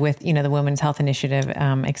yesteryear with, the Women's Health Initiative,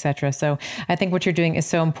 et cetera. So I think what you're doing is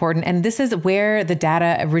so important. And this is where the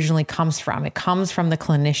data originally comes from. It comes from the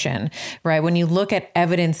clinician, right? When you look at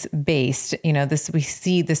evidence-based, we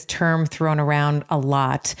see this term thrown around a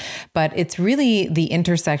lot, but it's really the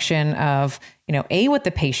intersection of, A, what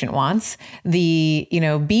the patient wants, B,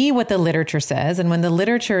 what the literature says. And when the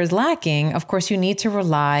literature is lacking, of course, you need to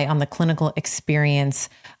rely on the clinical experience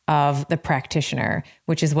of the practitioner,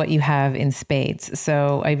 which is what you have in spades.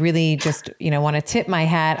 So I really just, want to tip my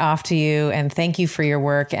hat off to you and thank you for your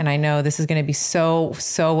work. And I know this is going to be so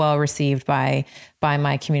well received by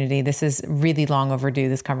my community. This is really long overdue,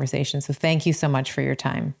 this conversation. So thank you so much for your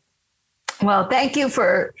time. Well, thank you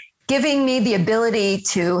for giving me the ability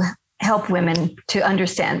to help women to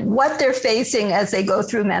understand what they're facing as they go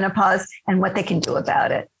through menopause and what they can do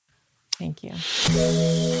about it. Thank you.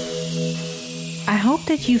 I hope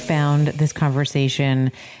that you found this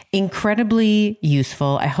conversation incredibly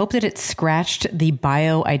useful. I hope that it scratched the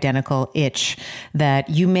bioidentical itch that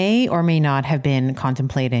you may or may not have been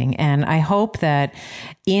contemplating. And I hope that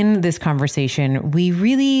in this conversation,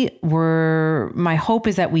 my hope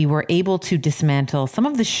is that we were able to dismantle some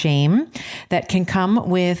of the shame that can come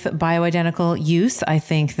with bioidentical use. I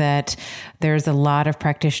think that there's a lot of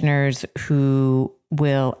practitioners who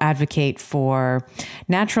will advocate for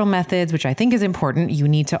natural methods, which I think is important. You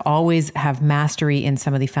need to always have mastery in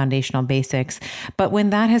some of the foundational basics. But when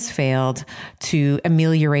that has failed to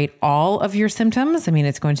ameliorate all of your symptoms,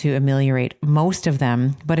 it's going to ameliorate most of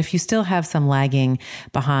them. But if you still have some lagging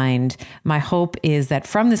behind, my hope is that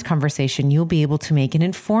from this conversation, you'll be able to make an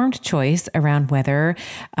informed choice around whether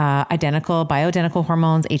bioidentical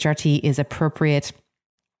hormones, HRT, is appropriate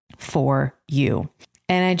for you.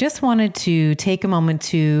 And I just wanted to take a moment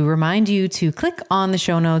to remind you to click on the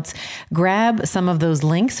show notes, grab some of those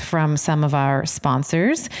links from some of our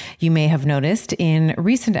sponsors. You may have noticed in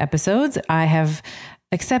recent episodes, I have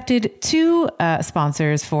accepted 2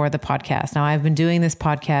 sponsors for the podcast. Now, I've been doing this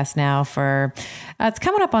podcast now for, it's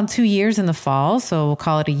coming up on 2 years in the fall, so we'll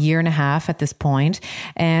call it a year and a half at this point.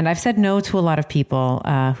 And I've said no to a lot of people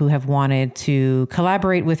who have wanted to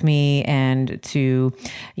collaborate with me and to,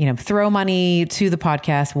 throw money to the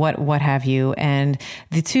podcast, what have you. And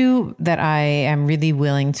the 2 that I am really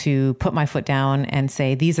willing to put my foot down and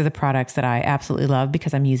say, these are the products that I absolutely love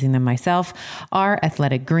because I'm using them myself, are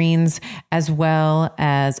Athletic Greens, as well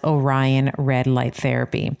as Orion Red Light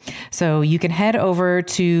Therapy. So you can head over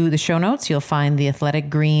to the show notes. You'll find the Athletic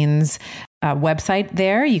Greens website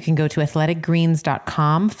there. You can go to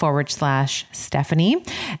athleticgreens.com/Stephanie,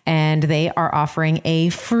 and they are offering a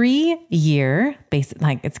free year,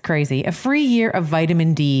 it's crazy, a free year of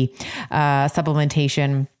vitamin D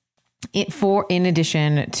supplementation. In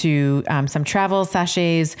addition to some travel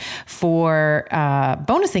sachets for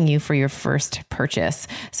bonusing you for your first purchase.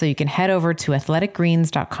 So you can head over to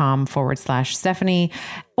athleticgreens.com/Stephanie,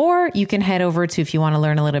 or you can head over to, if you want to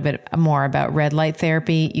learn a little bit more about red light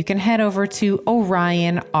therapy, you can head over to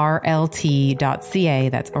orionrlt.ca.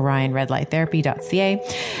 That's orionredlighttherapy.ca.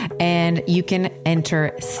 And you can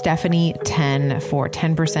enter Stephanie10 for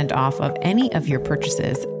 10% off of any of your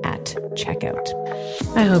purchases at checkout.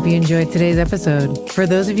 I hope you enjoyed today's episode. For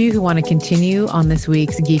those of you who want to continue on this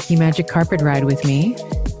week's Geeky Magic Carpet Ride with me,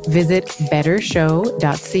 visit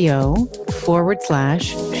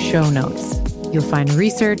bettershow.co/show notes. You'll find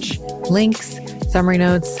research, links, summary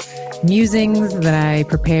notes, musings that I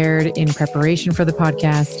prepared in preparation for the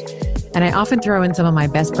podcast, and I often throw in some of my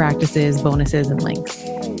best practices, bonuses, and links.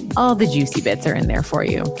 All the juicy bits are in there for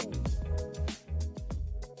you.